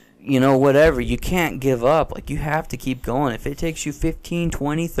 or, you know, whatever, you can't give up. Like, you have to keep going. If it takes you 15,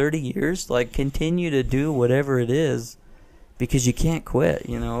 20, 30 years, like, continue to do whatever it is, because you can't quit,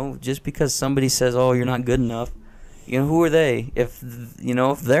 you know. Just because somebody says, oh, you're not good enough, you know, who are they? If, you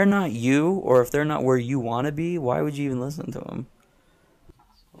know, if they're not you, or if they're not where you want to be, why would you even listen to them?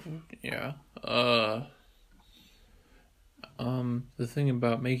 Yeah. The thing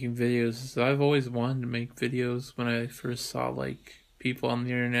about making videos is I've always wanted to make videos. When I first saw, like, people on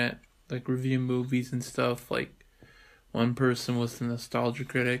the internet, like, review movies and stuff, like, one person was the Nostalgia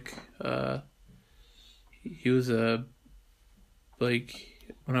Critic. He was like,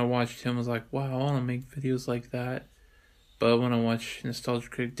 when I watched him, I was like, wow, I want to make videos like that. But when I watch Nostalgia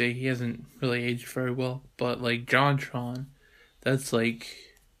Critic Day, he hasn't really aged very well. But, like, JonTron, that's, like,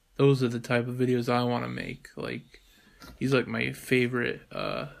 those are the type of videos I want to make. Like, he's, like, my favorite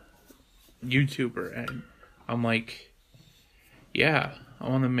YouTuber, and I'm like, yeah, I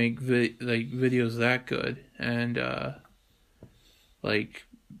want to make videos that good, and like,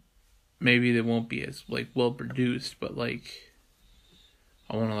 maybe they won't be as, like, well produced, but, like,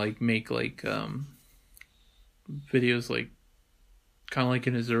 I want to, like, make, like, videos, like, kind of like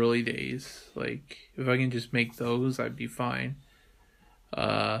in his early days. Like, if I can just make those, I'd be fine,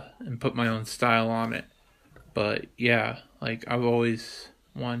 and put my own style on it. But yeah, like, I've always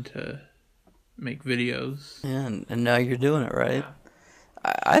wanted to make videos. Yeah, and now you're doing it, right?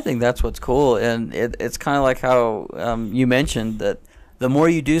 Yeah. I think that's what's cool, and it's kind of like how you mentioned that the more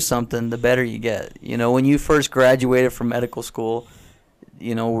you do something, the better you get. You know, when you first graduated from medical school,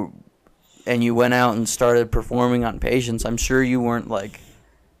 you know, and you went out and started performing on patients, I'm sure you weren't, like,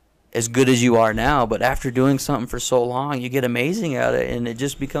 as good as you are now, but after doing something for so long, you get amazing at it, and it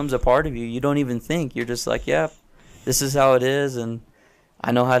just becomes a part of you. You don't even think. You're just like, yeah, this is how it is, and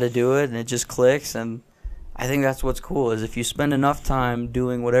I know how to do it, and it just clicks. And I think that's what's cool, is if you spend enough time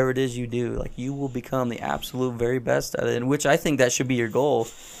doing whatever it is you do, like, you will become the absolute very best at it, and which I think that should be your goal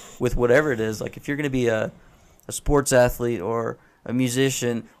with whatever it is. Like, if you're going to be a sports athlete, or a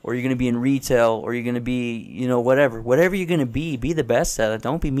musician, or you're going to be in retail, or you're going to be, you know, whatever you're going to be the best at it.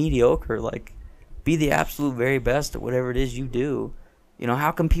 Don't be mediocre. Like, be the absolute very best at whatever it is you do. You know,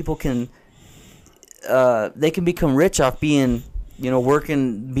 how come people can they can become rich off being, you know,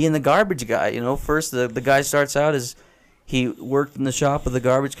 being the garbage guy? You know, first the guy starts out as he worked in the shop of the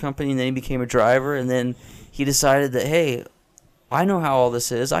garbage company, and then he became a driver, and then he decided that, hey, I know how all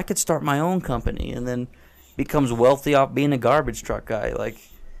this is. I could start my own company, and then becomes wealthy off being a garbage truck guy. Like,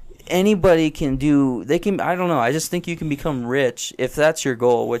 anybody can do, they can, I don't know, I just think you can become rich if that's your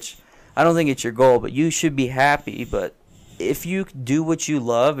goal, which I don't think it's your goal, but you should be happy. But if you do what you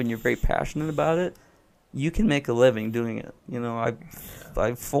love and you're very passionate about it, you can make a living doing it. You know,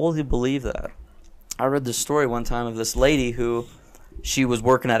 I fully believe that. I read this story one time of this lady who, she was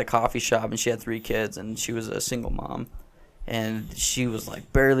working at a coffee shop and she had 3 kids and she was a single mom. And she was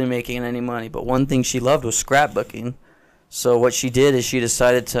like barely making any money, but one thing she loved was scrapbooking. So what she did is she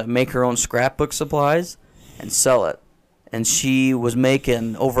decided to make her own scrapbook supplies and sell it. And she was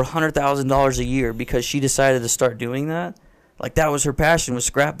making over $100,000 a year because she decided to start doing that. Like, that was her passion, was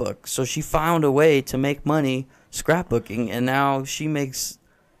scrapbook. So she found a way to make money scrapbooking, and now she makes,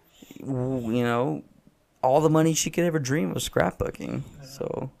 you know, all the money she could ever dream of scrapbooking.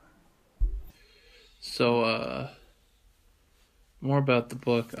 So, more about the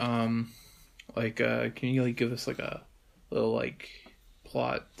book. Can you like give us like a little like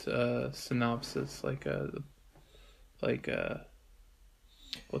plot synopsis, like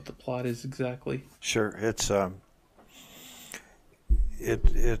what the plot is exactly? Sure, it's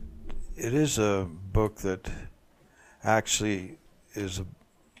it is a book that actually is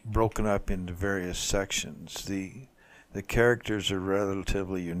broken up into various sections. The characters are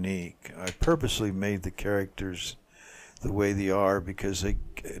relatively unique. I purposely made the characters the way they are because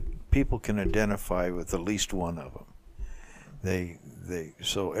people can identify with at least one of them.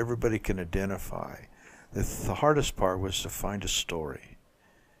 So everybody can identify. The hardest part was to find a story.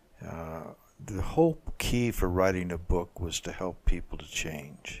 The whole key for writing a book was to help people to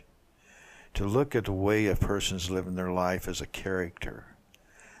change, to look at the way a person's living their life as a character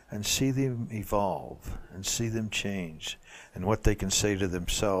and see them evolve and see them change. And what they can say to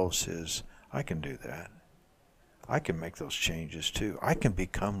themselves is, I can do that. I can make those changes too. I can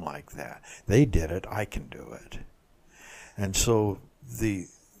become like that. They did it. I can do it. And so the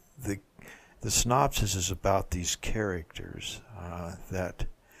synopsis is about these characters that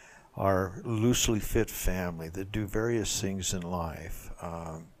are loosely fit family that do various things in life.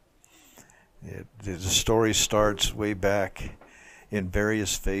 The story starts way back in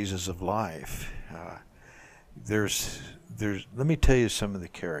various phases of life. Let me tell you some of the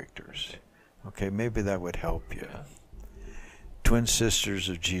characters. Okay, maybe that would help you. Yeah. Twin sisters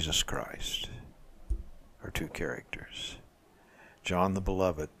of Jesus Christ are 2 characters. John the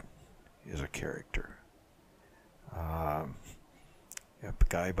Beloved is a character. A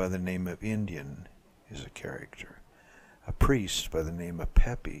guy by the name of Indian is a character. A priest by the name of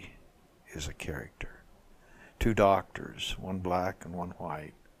Pepe is a character. 2 doctors, one black and one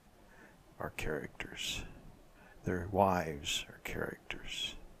white, are characters. Their wives are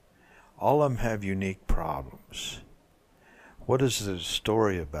characters. All of them have unique problems. What is the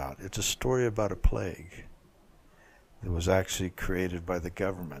story about? It's a story about a plague that was actually created by the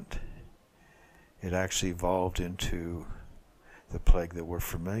government. It actually evolved into the plague that we're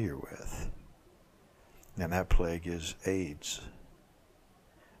familiar with. And that plague is AIDS.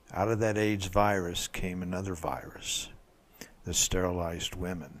 Out of that AIDS virus came another virus that sterilized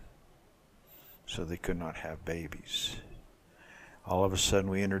women so they could not have babies. All of a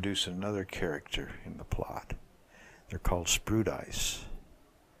sudden we introduce another character in the plot. They're called Sprudice.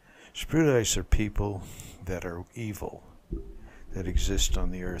 Sprudice are people that are evil, that exist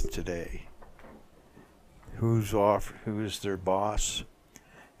on the earth today. Who is their boss?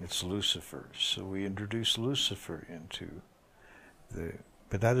 It's Lucifer. So we introduce Lucifer into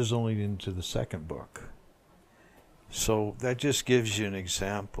but that is only into the second book. So that just gives you an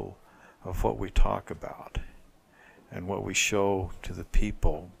example of what we talk about and what we show to the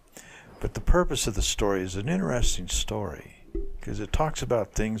people. But the purpose of the story is an interesting story because it talks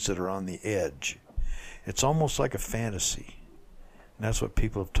about things that are on the edge. It's almost like a fantasy. And that's what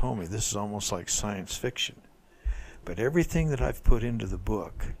people have told me. This is almost like science fiction. But everything that I've put into the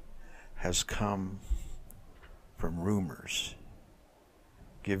book has come from rumors.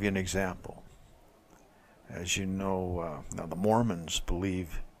 Give you an example. As you know, now the Mormons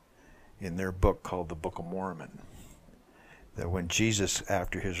believe in their book called the Book of Mormon that when Jesus,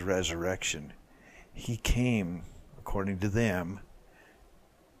 after his resurrection, he came, according to them,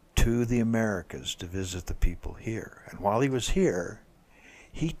 to the Americas to visit the people here. And while he was here,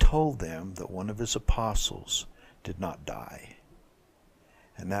 he told them that one of his apostles did not die.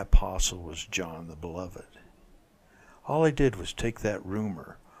 And that apostle was John the Beloved. All I did was take that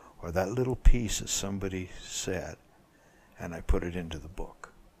rumor or that little piece that somebody said and I put it into the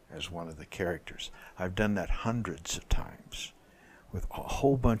book as one of the characters. I've done that hundreds of times with a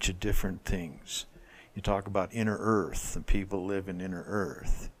whole bunch of different things. You talk about inner earth, and people live in inner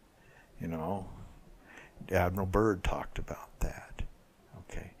earth, you know. Admiral Byrd talked about that.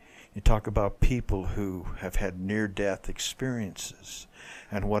 Okay, you talk about people who have had near-death experiences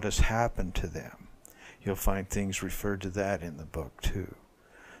and what has happened to them. You'll find things referred to that in the book too.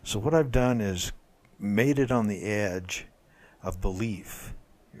 So what I've done is made it on the edge of belief.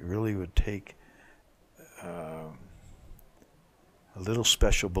 You really would take a little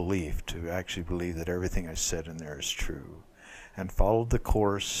special belief to actually believe that everything I said in there is true, and followed the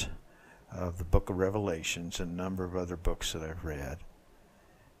course of the book of Revelations and a number of other books that I've read,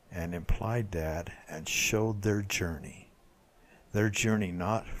 and implied that and showed their journey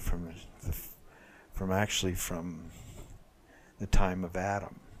not from the time of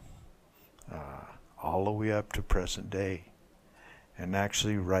Adam, all the way up to present day. And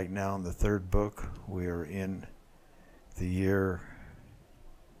actually right now in the third book, we are in the year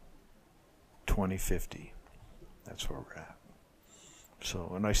 2050. That's where we're at.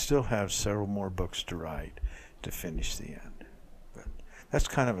 So, and I still have several more books to write to finish the end. But that's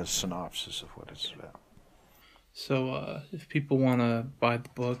kind of a synopsis of what it's about. So, if people want to buy the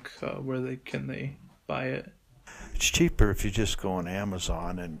book, can they buy it? It's cheaper if you just go on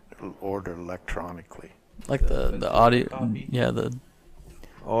Amazon and order electronically. Like the audio, yeah, the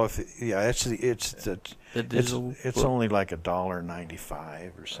digital. It's only like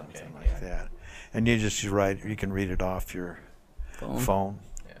 $1.95 or something like that, and you can read it off your phone.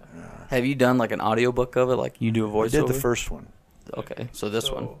 Yeah. Have you done like an audiobook of it? Like you do a voiceover? I did the first one. Okay, so this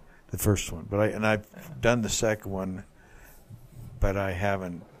one. The first one, I've done the second one, but I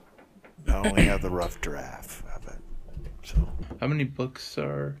haven't. I only have the rough draft of it. So. How many books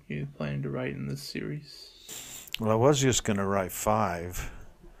are you planning to write in this series? Well, I was just going to write 5,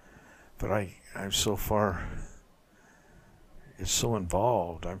 but I'm so far. It's so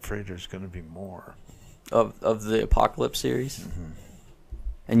involved. I'm afraid there's going to be more. Of the Apocalypse series. Mm-hmm.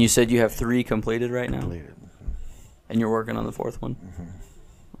 And you said you have 3 completed right now. Completed. Mm-hmm. And you're working on the 4th one. Mm-hmm.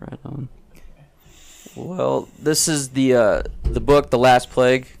 Right on. Well, this is the book, The Last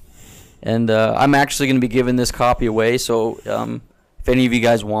Plague, and I'm actually going to be giving this copy away. So if any of you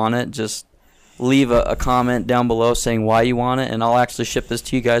guys want it, just leave a comment down below saying why you want it, and I'll actually ship this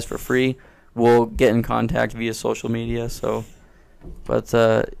to you guys for free. We'll get in contact via social media. So, but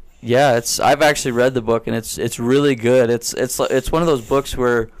yeah, I've actually read the book, and it's really good. It's one of those books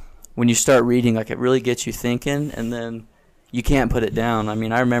where when you start reading, like it really gets you thinking, and then you can't put it down. I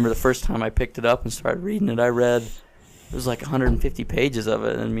mean, I remember the first time I picked it up and started reading it, it was like 150 pages of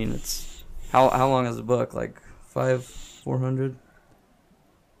it. I mean, it's how long is the book? Like 400?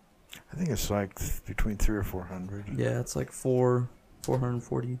 I think it's like between 300 or 400. Yeah, it's like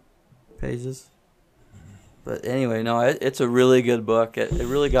 440 pages. But anyway, no, it's a really good book. It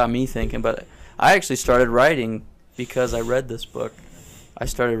really got me thinking. But I actually started writing because I read this book. I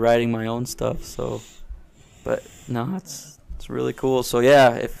started writing my own stuff. So, but no, it's really cool. So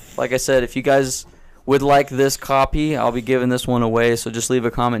yeah, like I said, if you guys would like this copy, I'll be giving this one away. So just leave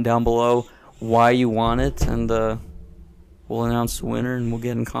a comment down below why you want it, and we'll announce the winner, and we'll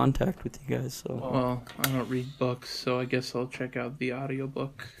get in contact with you guys. So. Well, I don't read books, so I guess I'll check out the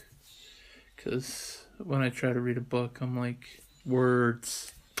audiobook. Because when I try to read a book, I'm like,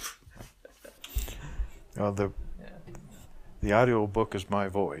 words. The audio book is my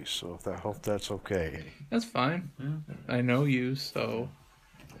voice, so I hope that's okay. That's fine. Yeah. I know you, so.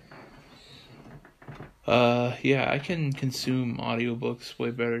 Yeah, I can consume audiobooks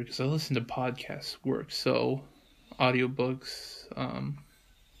way better because I listen to podcasts at work, so audiobooks,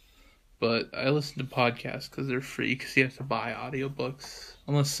 but I listen to podcasts because they're free, because you have to buy audiobooks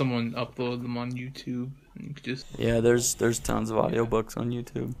unless someone upload them on YouTube, and you could just there's tons of audiobooks on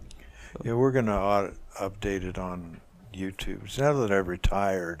YouTube. So. Yeah, we're gonna update it on YouTube. So now that I've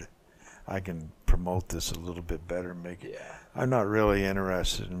retired, I can promote this a little bit better. I'm not really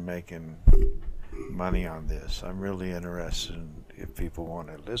interested in making money on this. I'm really interested in if people want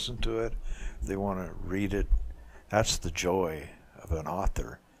to listen to it, if they want to read it. That's the joy of an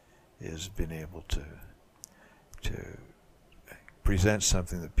author, is being able to present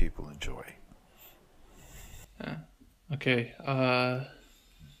something that people enjoy. Okay.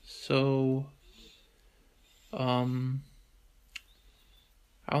 So, how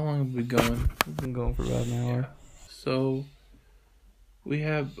long have we been going? We've been going for about an hour. Yeah. So, we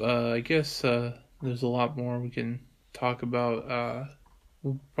have, I guess, there's a lot more we can talk about.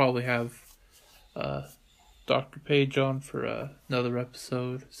 We'll probably have Dr. Page on for another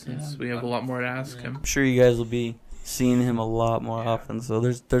episode, since we have a lot more to ask him. I'm sure you guys will be seeing him a lot more often. So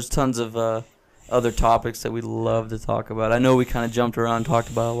there's tons of other topics that we'd love to talk about. I know we kind of jumped around and talked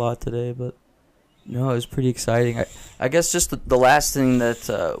about a lot today, but no, it was pretty exciting. I guess just the last thing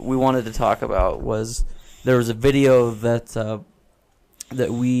that we wanted to talk about was there was a video that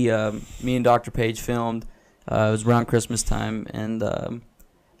me and Dr. Page filmed. It was around Christmas time, and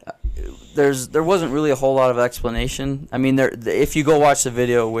there wasn't really a whole lot of explanation. I mean, if you go watch the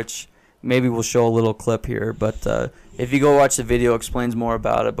video, which maybe we'll show a little clip here, but if you go watch the video, it explains more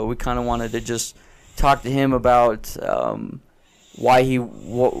about it. But we kind of wanted to just talk to him about why he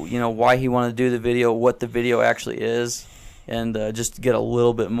wanted to do the video, what the video actually is, and just get a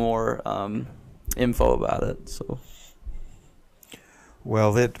little bit more info about it. So,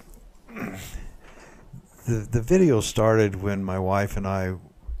 well, the video started when my wife and I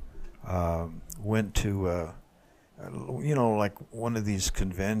went to like one of these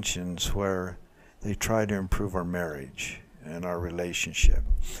conventions where they try to improve our marriage and our relationship.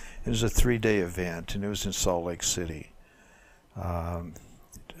 It was a 3-day event, and it was in Salt Lake City. A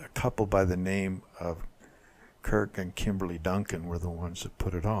couple by the name of Kirk and Kimberly Duncan were the ones that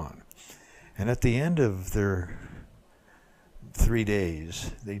put it on. And at the end of their 3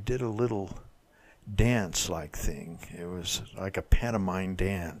 days, they did a little dance-like thing. It was like a pantomime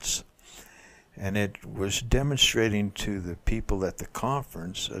dance. And it was demonstrating to the people at the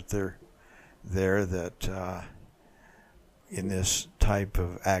conference that in this type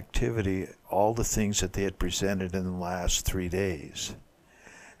of activity, all the things that they had presented in the last 3 days.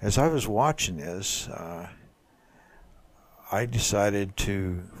 As I was watching this, I decided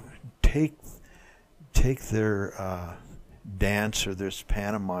to take their dance or this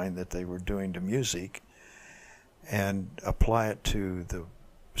pantomime that they were doing to music and apply it to the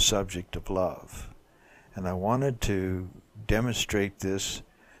subject of love. And I wanted to demonstrate this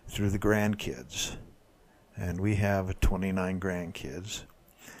through the grandkids. And we have 29 grandkids.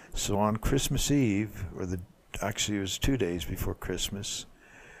 So on Christmas Eve, actually it was 2 days before Christmas,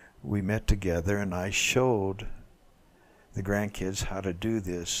 we met together and I showed the grandkids how to do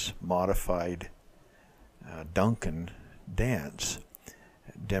this modified Duncan dance,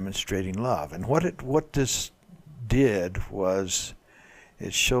 demonstrating love. And what this did was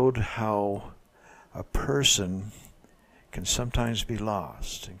it showed how a person can sometimes be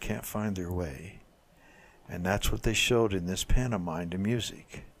lost and can't find their way. And that's what they showed in this pantomime to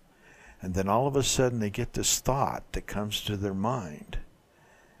music. And then all of a sudden they get this thought that comes to their mind.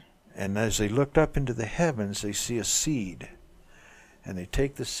 And as they looked up into the heavens, they see a seed. And they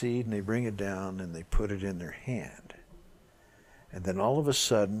take the seed and they bring it down and they put it in their hand. And then all of a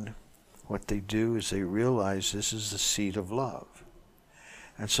sudden, what they do is they realize this is the seed of love.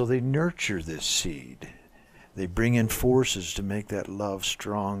 And so they nurture this seed. They bring in forces to make that love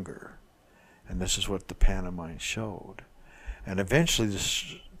stronger. And this is what the pantomime showed. And eventually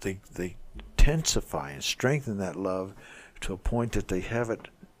they intensify and strengthen that love to a point that they have it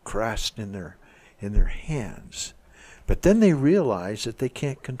grasped in their hands. But then they realize that they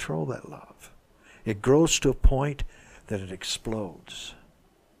can't control that love. It grows to a point that it explodes.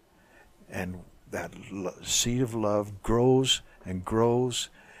 And that seed of love grows and grows,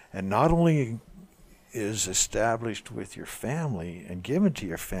 and not only is established with your family and given to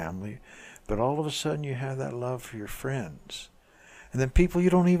your family, but all of a sudden you have that love for your friends. And then people you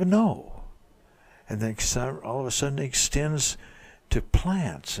don't even know. And then all of a sudden it extends to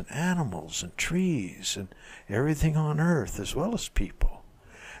plants and animals and trees and everything on earth as well as people.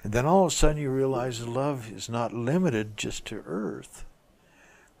 And then all of a sudden you realize that love is not limited just to earth,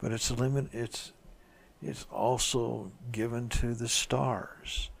 but it's also given to the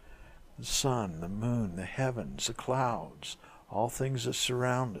stars, the sun, the moon, the heavens, the clouds, all things that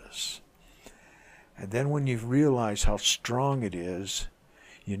surround us. And then when you realize how strong it is,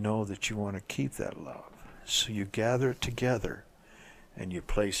 you know that you want to keep that love. So you gather it together and you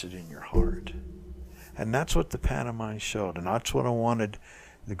place it in your heart. And that's what the pantomime showed. And that's what I wanted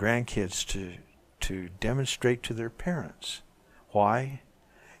the grandkids to demonstrate to their parents. Why?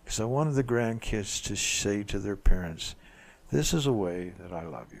 Because I wanted the grandkids to say to their parents, this is a way that I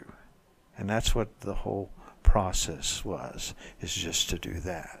love you. And that's what the whole process was, is just to do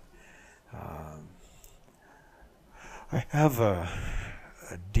that. I have a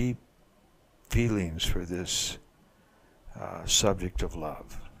deep feelings for this subject of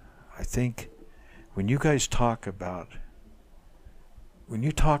love. I think when you guys talk about,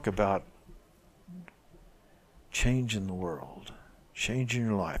 changing the world, changing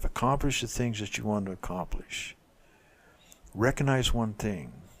your life, accomplish the things that you want to accomplish, recognize one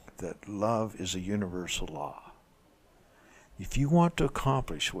thing, that love is a universal law. If you want to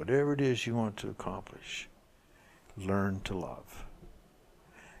accomplish whatever it is you want to accomplish, learn to love.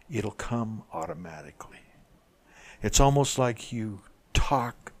 It'll come automatically. It's almost like you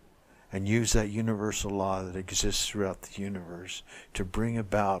talk and use that universal law that exists throughout the universe to bring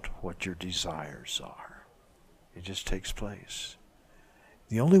about what your desires are. It just takes place.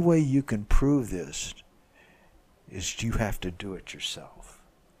 The only way you can prove this is you have to do it yourself.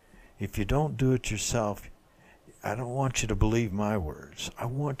 If you don't do it yourself, I don't want you to believe my words. I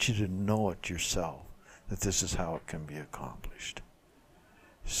want you to know it yourself, that this is how it can be accomplished.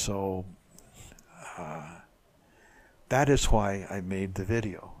 So, that is why I made the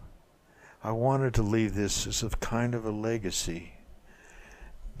video. I wanted to leave this as a kind of a legacy,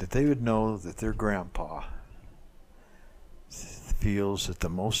 that they would know that their grandpa feels that the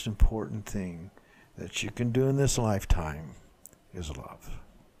most important thing that you can do in this lifetime is love.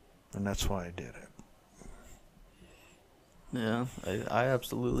 And that's why I did it. Yeah, I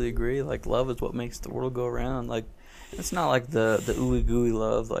absolutely agree. Like, love is what makes the world go around. Like, it's not like the ooey gooey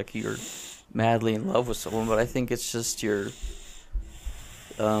love, like you're madly in love with someone, but I think it's just your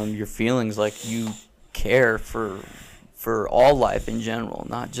feelings, like you care for all life in general,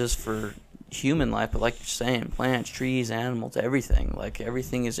 not just for human life, but like you're saying, plants, trees, animals, everything. Like,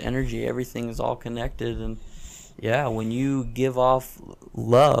 everything is energy, everything is all connected, and yeah, when you give off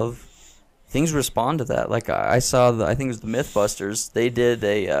love, things respond to that. Like, I saw I think it was the Mythbusters. They did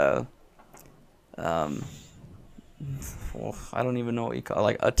a well, I don't even know what you call it,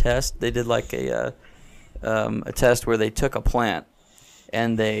 like a test. They did like a test where they took a plant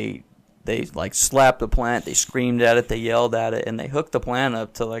and they like slapped the plant, they screamed at it, they yelled at it, and they hooked the plant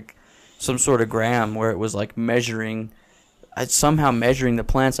up to like some sort of gram where it was like somehow measuring the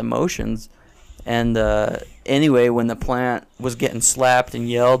plant's emotions. And anyway, when the plant was getting slapped and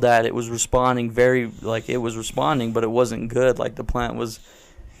yelled at, it was responding but it wasn't good. Like, the plant was,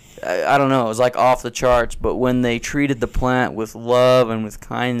 I don't know, it was like off the charts. But when they treated the plant with love and with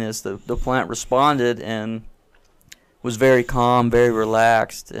kindness, the plant responded and was very calm, very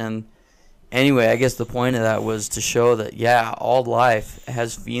relaxed. And anyway, I guess the point of that was to show that, yeah, all life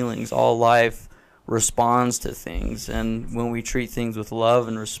has feelings, all life responds to things. And when we treat things with love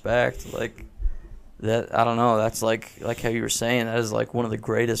and respect, like, that, I don't know, that's like how you were saying, that is like one of the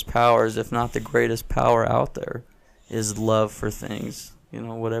greatest powers, if not the greatest power out there, is love for things,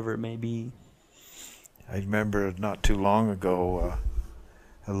 whatever it may be. I remember not too long ago,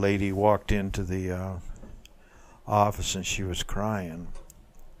 a lady walked into the office and she was crying.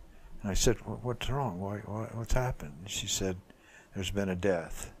 And I said, "What's wrong? What's happened?" And she said, "There's been a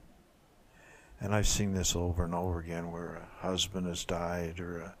death." And I've seen this over and over again, where a husband has died,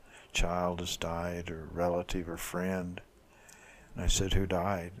 or a child has died, or a relative or friend. And I said, "Who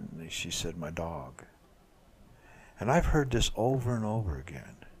died?" And she said, "My dog." And I've heard this over and over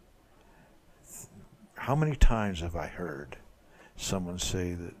again. How many times have I heard someone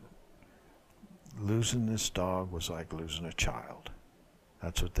say that losing this dog was like losing a child?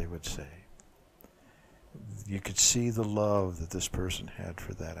 That's what they would say. You could see the love that this person had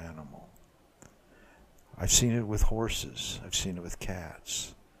for that animal. I've seen it with horses. I've seen it with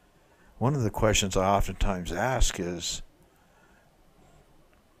cats. One of the questions I oftentimes ask is,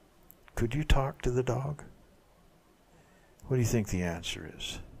 could you talk to the dog? What do you think the answer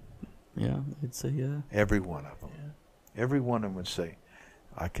is? Yeah, I'd say yeah. Every one of them. Yeah. Every one of them would say,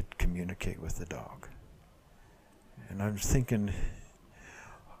 I could communicate with the dog. And I'm thinking,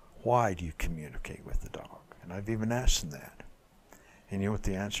 why do you communicate with the dog? And I've even asked them that. And you know what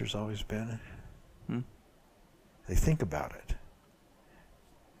the answer's always been? They think about it.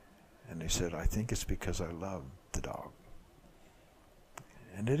 And they said, I think it's because I love the dog.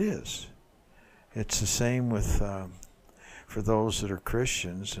 And it is. It's the same with, for those that are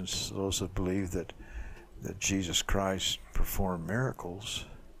Christians and those that believe that Jesus Christ performed miracles.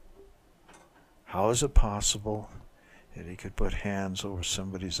 How is it possible that he could put hands over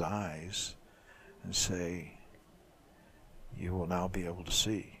somebody's eyes and say, you will now be able to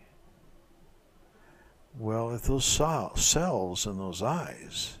see? Well, if those cells in those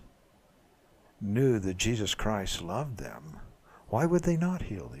eyes knew that Jesus Christ loved them, why would they not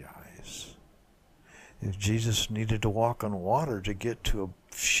heal the eyes? If Jesus needed to walk on water to get to a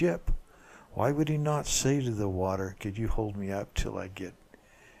ship, why would he not say to the water, could you hold me up till I get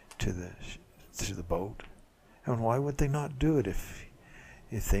to the boat? And why would they not do it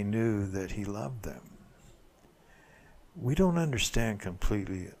if they knew that he loved them? We don't understand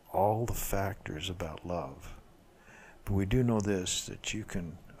completely all the factors about love, but we do know this, that you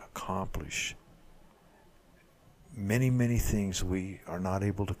can accomplish many, many things we are not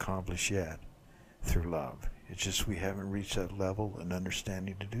able to accomplish yet through love. It's just we haven't reached that level and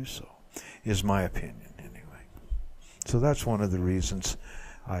understanding to do so, is my opinion anyway. So that's one of the reasons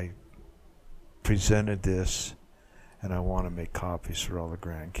I presented this, and I want to make copies for all the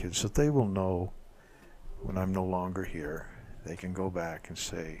grandkids so they will know when I'm no longer here, they can go back and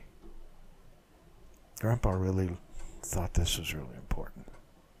say, Grandpa really thought this was really important,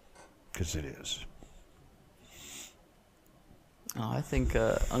 because it is. I think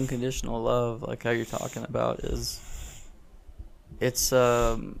unconditional love, like how you're talking about, it's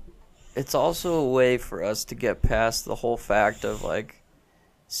also a way for us to get past the whole fact of like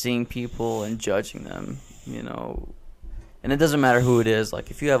seeing people and judging them, you know. And it doesn't matter who it is. Like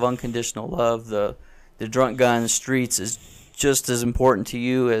if you have unconditional love, the drunk guy in the streets is just as important to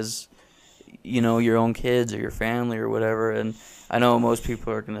you as, you know, your own kids or your family or whatever. And I know most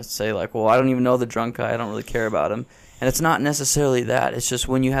people are going to say like, well, I don't even know the drunk guy, I don't really care about him. And it's not necessarily that. It's just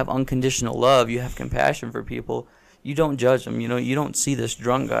when you have unconditional love, you have compassion for people, you don't judge them. You know, you don't see this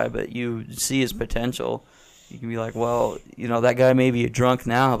drunk guy, but you see his potential. You can be like, well, you know, that guy may be a drunk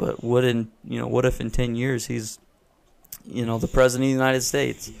now, but what if in 10 years he's, you know, the president of the United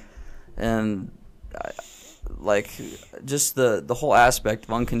States? And like just the whole aspect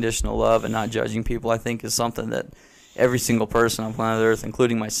of unconditional love and not judging people, I think, is something that every single person on planet Earth,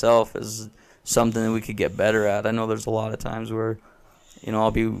 including myself, is something that we could get better at. I know there's a lot of times where, you know,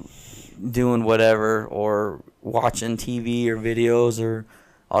 I'll be doing whatever or watching TV or videos, or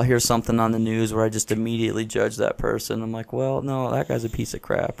I'll hear something on the news where I just immediately judge that person. I'm like, well, no, that guy's a piece of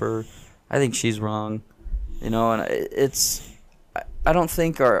crap, or I think she's wrong, you know. And I don't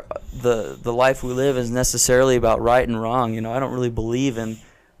think the life we live is necessarily about right and wrong. You know, I don't really believe in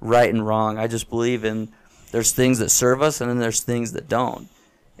right and wrong. I just believe in there's things that serve us and then there's things that don't.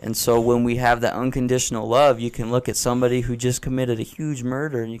 And so when we have that unconditional love, you can look at somebody who just committed a huge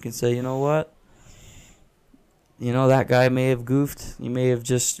murder and you can say, you know what? You know, that guy may have goofed. He may have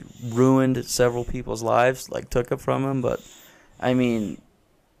just ruined several people's lives, like took it from him. But, I mean,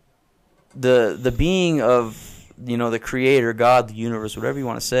 the being of, you know, the creator, God, the universe, whatever you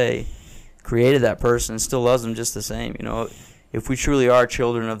want to say, created that person and still loves them just the same. You know, if we truly are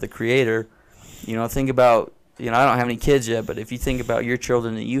children of the creator, you know, think about, you know, I don't have any kids yet, but if you think about your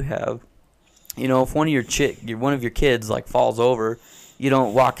children that you have, you know, if one of your kids like falls over, you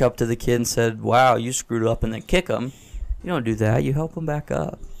don't walk up to the kid and said, wow, you screwed up, and then kick them. You don't do that. You help them back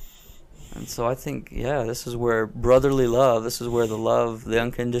up. And so I think, yeah, this is where brotherly love, this is where the love, the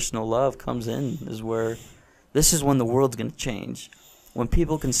unconditional love comes in, this is when the world's going to change. When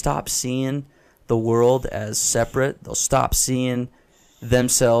people can stop seeing the world as separate, they'll stop seeing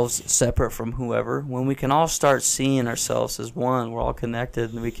themselves separate from whoever. When we can all start seeing ourselves as one, we're all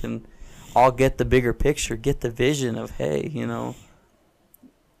connected, and we can all get the bigger picture, get the vision of, hey, you know,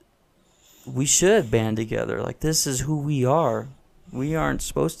 we should band together. Like, this is who we are. We aren't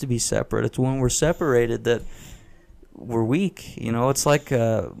supposed to be separate. It's when we're separated that we're weak. You know, it's like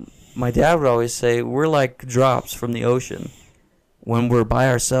my dad would always say, we're like drops from the ocean. When we're by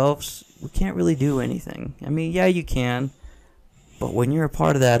ourselves, we can't really do anything. I mean, yeah, you can. But when you're a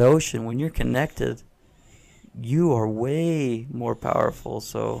part of that ocean, when you're connected, you are way more powerful.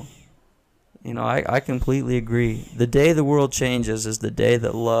 So, you know, I completely agree. The day the world changes is the day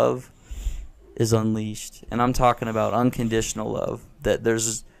that love is unleashed. And I'm talking about unconditional love.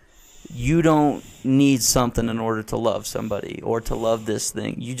 That you don't need something in order to love somebody or to love this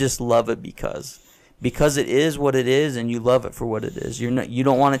thing. You just love it because it is what it is, and you love it for what it is. You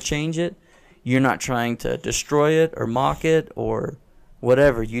don't want to change it. You're not trying to destroy it or mock it or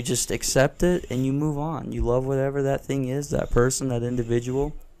whatever. You just accept it and you move on. You love whatever that thing is, that person, that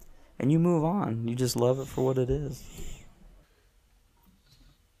individual, and you move on. You just love it for what it is.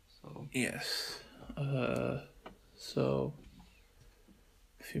 So. Yes. So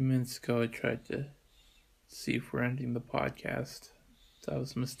a few minutes ago I tried to see if we're ending the podcast. That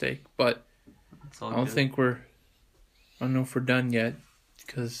was a mistake, but I don't know if we're done yet,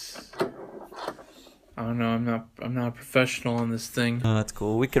 because I don't know. I'm not a professional on this thing. Oh, that's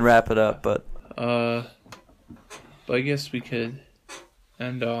cool. We can wrap it up, but I guess we could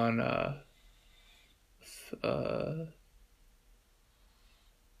end on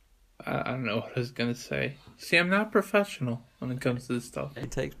I don't know what I was gonna say. See, I'm not professional when it comes to this stuff.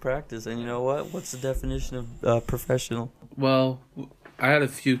 It takes practice, and you know what? What's the definition of professional? Well, I had a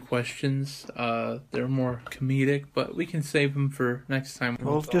few questions. They're more comedic, but we can save them for next time.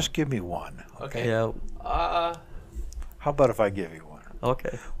 Well, just give me one. Okay. Yeah. How about if I give you one?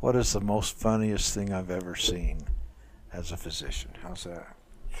 Okay. What is the most funniest thing I've ever seen as a physician? How's that?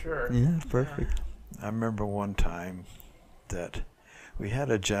 Sure. Yeah, perfect. I remember one time that we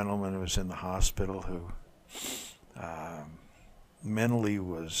had a gentleman who was in the hospital who mentally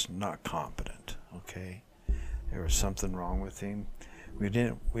was not competent. Okay, there was something wrong with him. We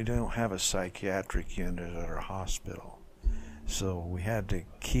don't have a psychiatric unit at our hospital, so we had to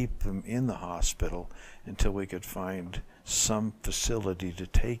keep him in the hospital until we could find some facility to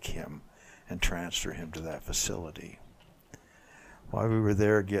take him and transfer him to that facility. While we were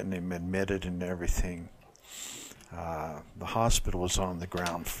there getting him admitted and everything, the hospital was on the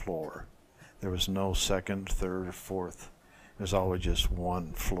ground floor. There was no second, third, or fourth. It was always just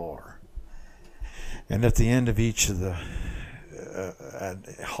one floor. And at the end of each of the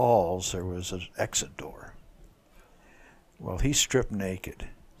halls, there was an exit door. Well, he stripped naked,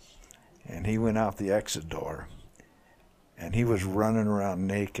 and he went out the exit door, and he was running around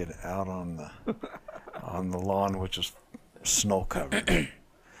naked out on the lawn, which is snow covered.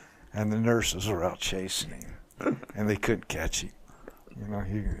 And the nurses were out chasing him, and they couldn't catch him.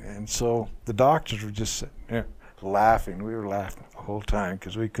 And so the doctors were just sitting there laughing. We were laughing the whole time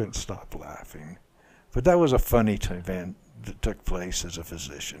because we couldn't stop laughing. But that was a funny event that took place as a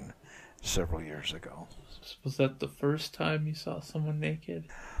physician several years ago. Was that the first time you saw someone naked?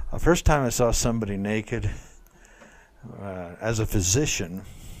 The first time I saw somebody naked as a physician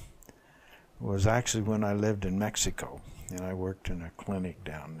was actually when I lived in Mexico, and I worked in a clinic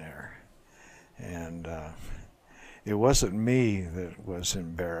down there. And it wasn't me that was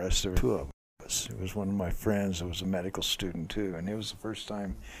embarrassed. There were two of us. It was one of my friends who was a medical student too, and it was the first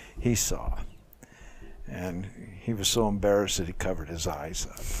time he saw. And he was so embarrassed that he covered his eyes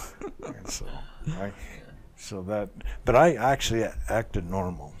up. And but I actually acted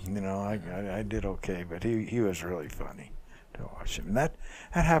normal. I did okay, but he was really funny to watch him. And that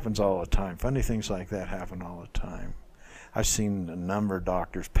happens all the time. Funny things like that happen all the time. I've seen a number of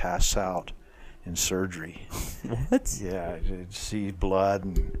doctors pass out in surgery. What? Yeah, you'd see blood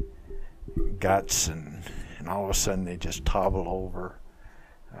and guts, and all of a sudden they just topple over,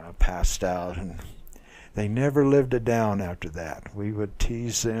 passed out, and they never lived it down after that. We would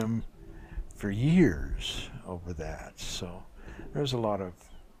tease them for years over that. So there's a lot of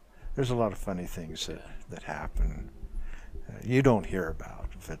funny things that happen. You don't hear about,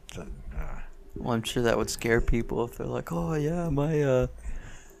 but Well, I'm sure that would scare people if they're like, "Oh yeah, my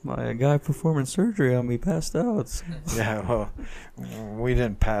guy performing surgery on me passed out." So. yeah, well, we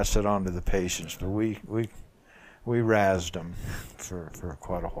didn't pass it on to the patients, but we razzed them for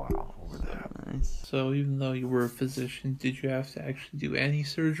quite a while over that. Nice. So even though you were a physician, did you have to actually do any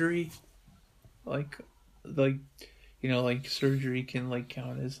surgery? Like surgery can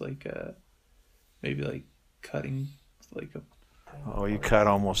count as maybe cutting a. Oh, you cut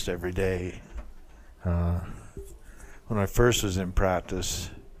almost every day. When I first was in practice,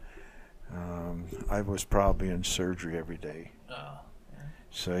 I was probably in surgery every day. Oh.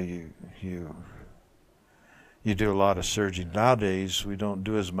 So you do a lot of surgery. Nowadays, we don't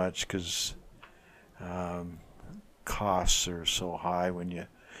do as much because costs are so high when you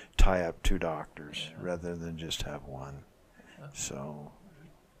tie up two doctors rather than just have one. So,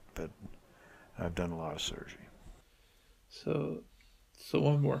 but I've done a lot of surgery. So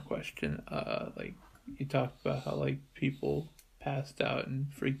one more question. You talked about how people passed out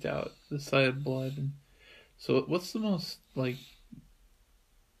and freaked out the sight of blood, and so what's the most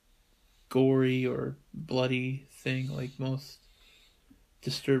gory or bloody thing, most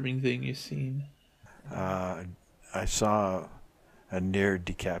disturbing thing you've seen? I saw a near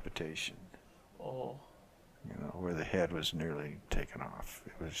decapitation. Oh. Where the head was nearly taken off.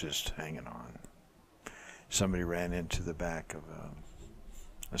 It was just hanging on. Somebody ran into the back of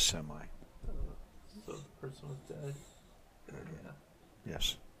a semi. So the person was dead? Yeah.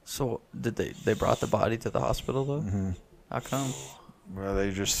 Yes. So did they brought the body to the hospital though? Mm-hmm. How come? Well,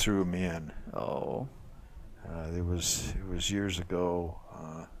 they just threw him in. Oh. It was years ago.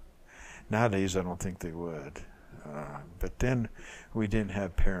 Nowadays, I don't think they would. But then we didn't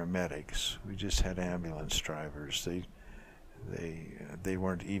have paramedics. We just had ambulance drivers. They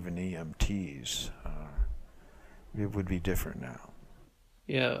weren't even EMTs. It would be different now.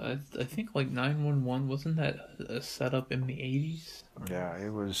 Yeah, I think 911, wasn't that set up in the 80s? Yeah,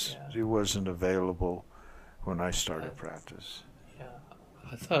 it was. Yeah. It wasn't available when I started practice. Yeah,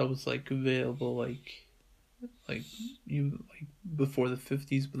 I thought it was available before the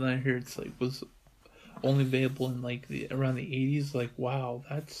 50s, but then I hear it's was only available in around the 80s. Wow,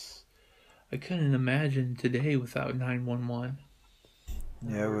 I couldn't imagine today without 911.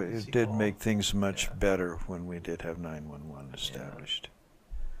 Yeah, it did make things much better when we did have 911 established. Yeah.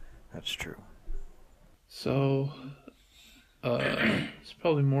 That's true. So, there's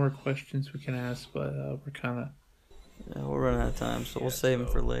probably more questions we can ask, but we're kind of... Yeah, we're running out of time, so we'll save them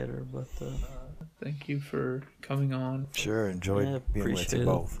for later. But thank you for coming on. Sure, enjoyed being with you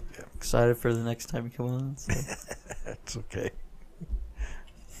both. Yeah. Excited for the next time you come on. So. That's okay.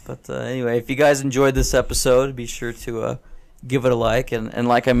 But anyway, if you guys enjoyed this episode, be sure to give it a like. And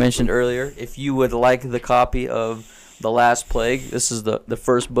like I mentioned earlier, if you would like the copy of The Last Plague. This is the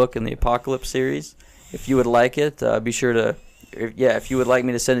first book in the Apocalypse series. If you would like it, be sure to, if you would like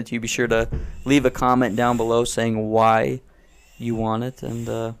me to send it to you, be sure to leave a comment down below saying why you want it,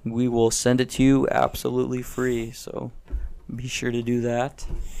 and we will send it to you absolutely free. So be sure to do that.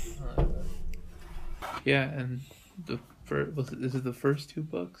 Yeah, and is it the first 2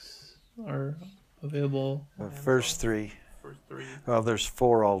 books are available? The first 3. First 3. Well, there's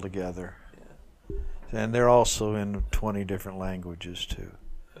 4 altogether. Yeah. And they're also in 20 different languages, too.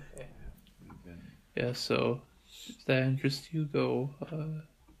 Okay. Yeah, so if that interests you, you can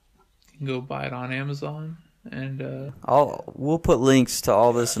go buy it on Amazon. And we'll put links to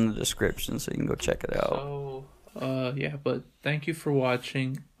all this in the description so you can go check it out. So, yeah, but thank you for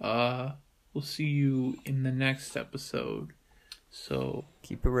watching. We'll see you in the next episode. So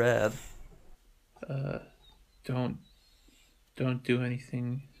keep it rad. Don't do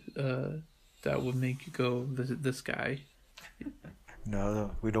anything that would make you go visit this guy. No,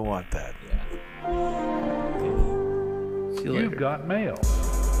 we don't want that. Yeah. See you later. You've got mail.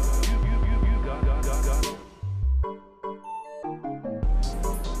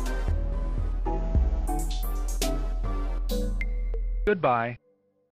 Goodbye.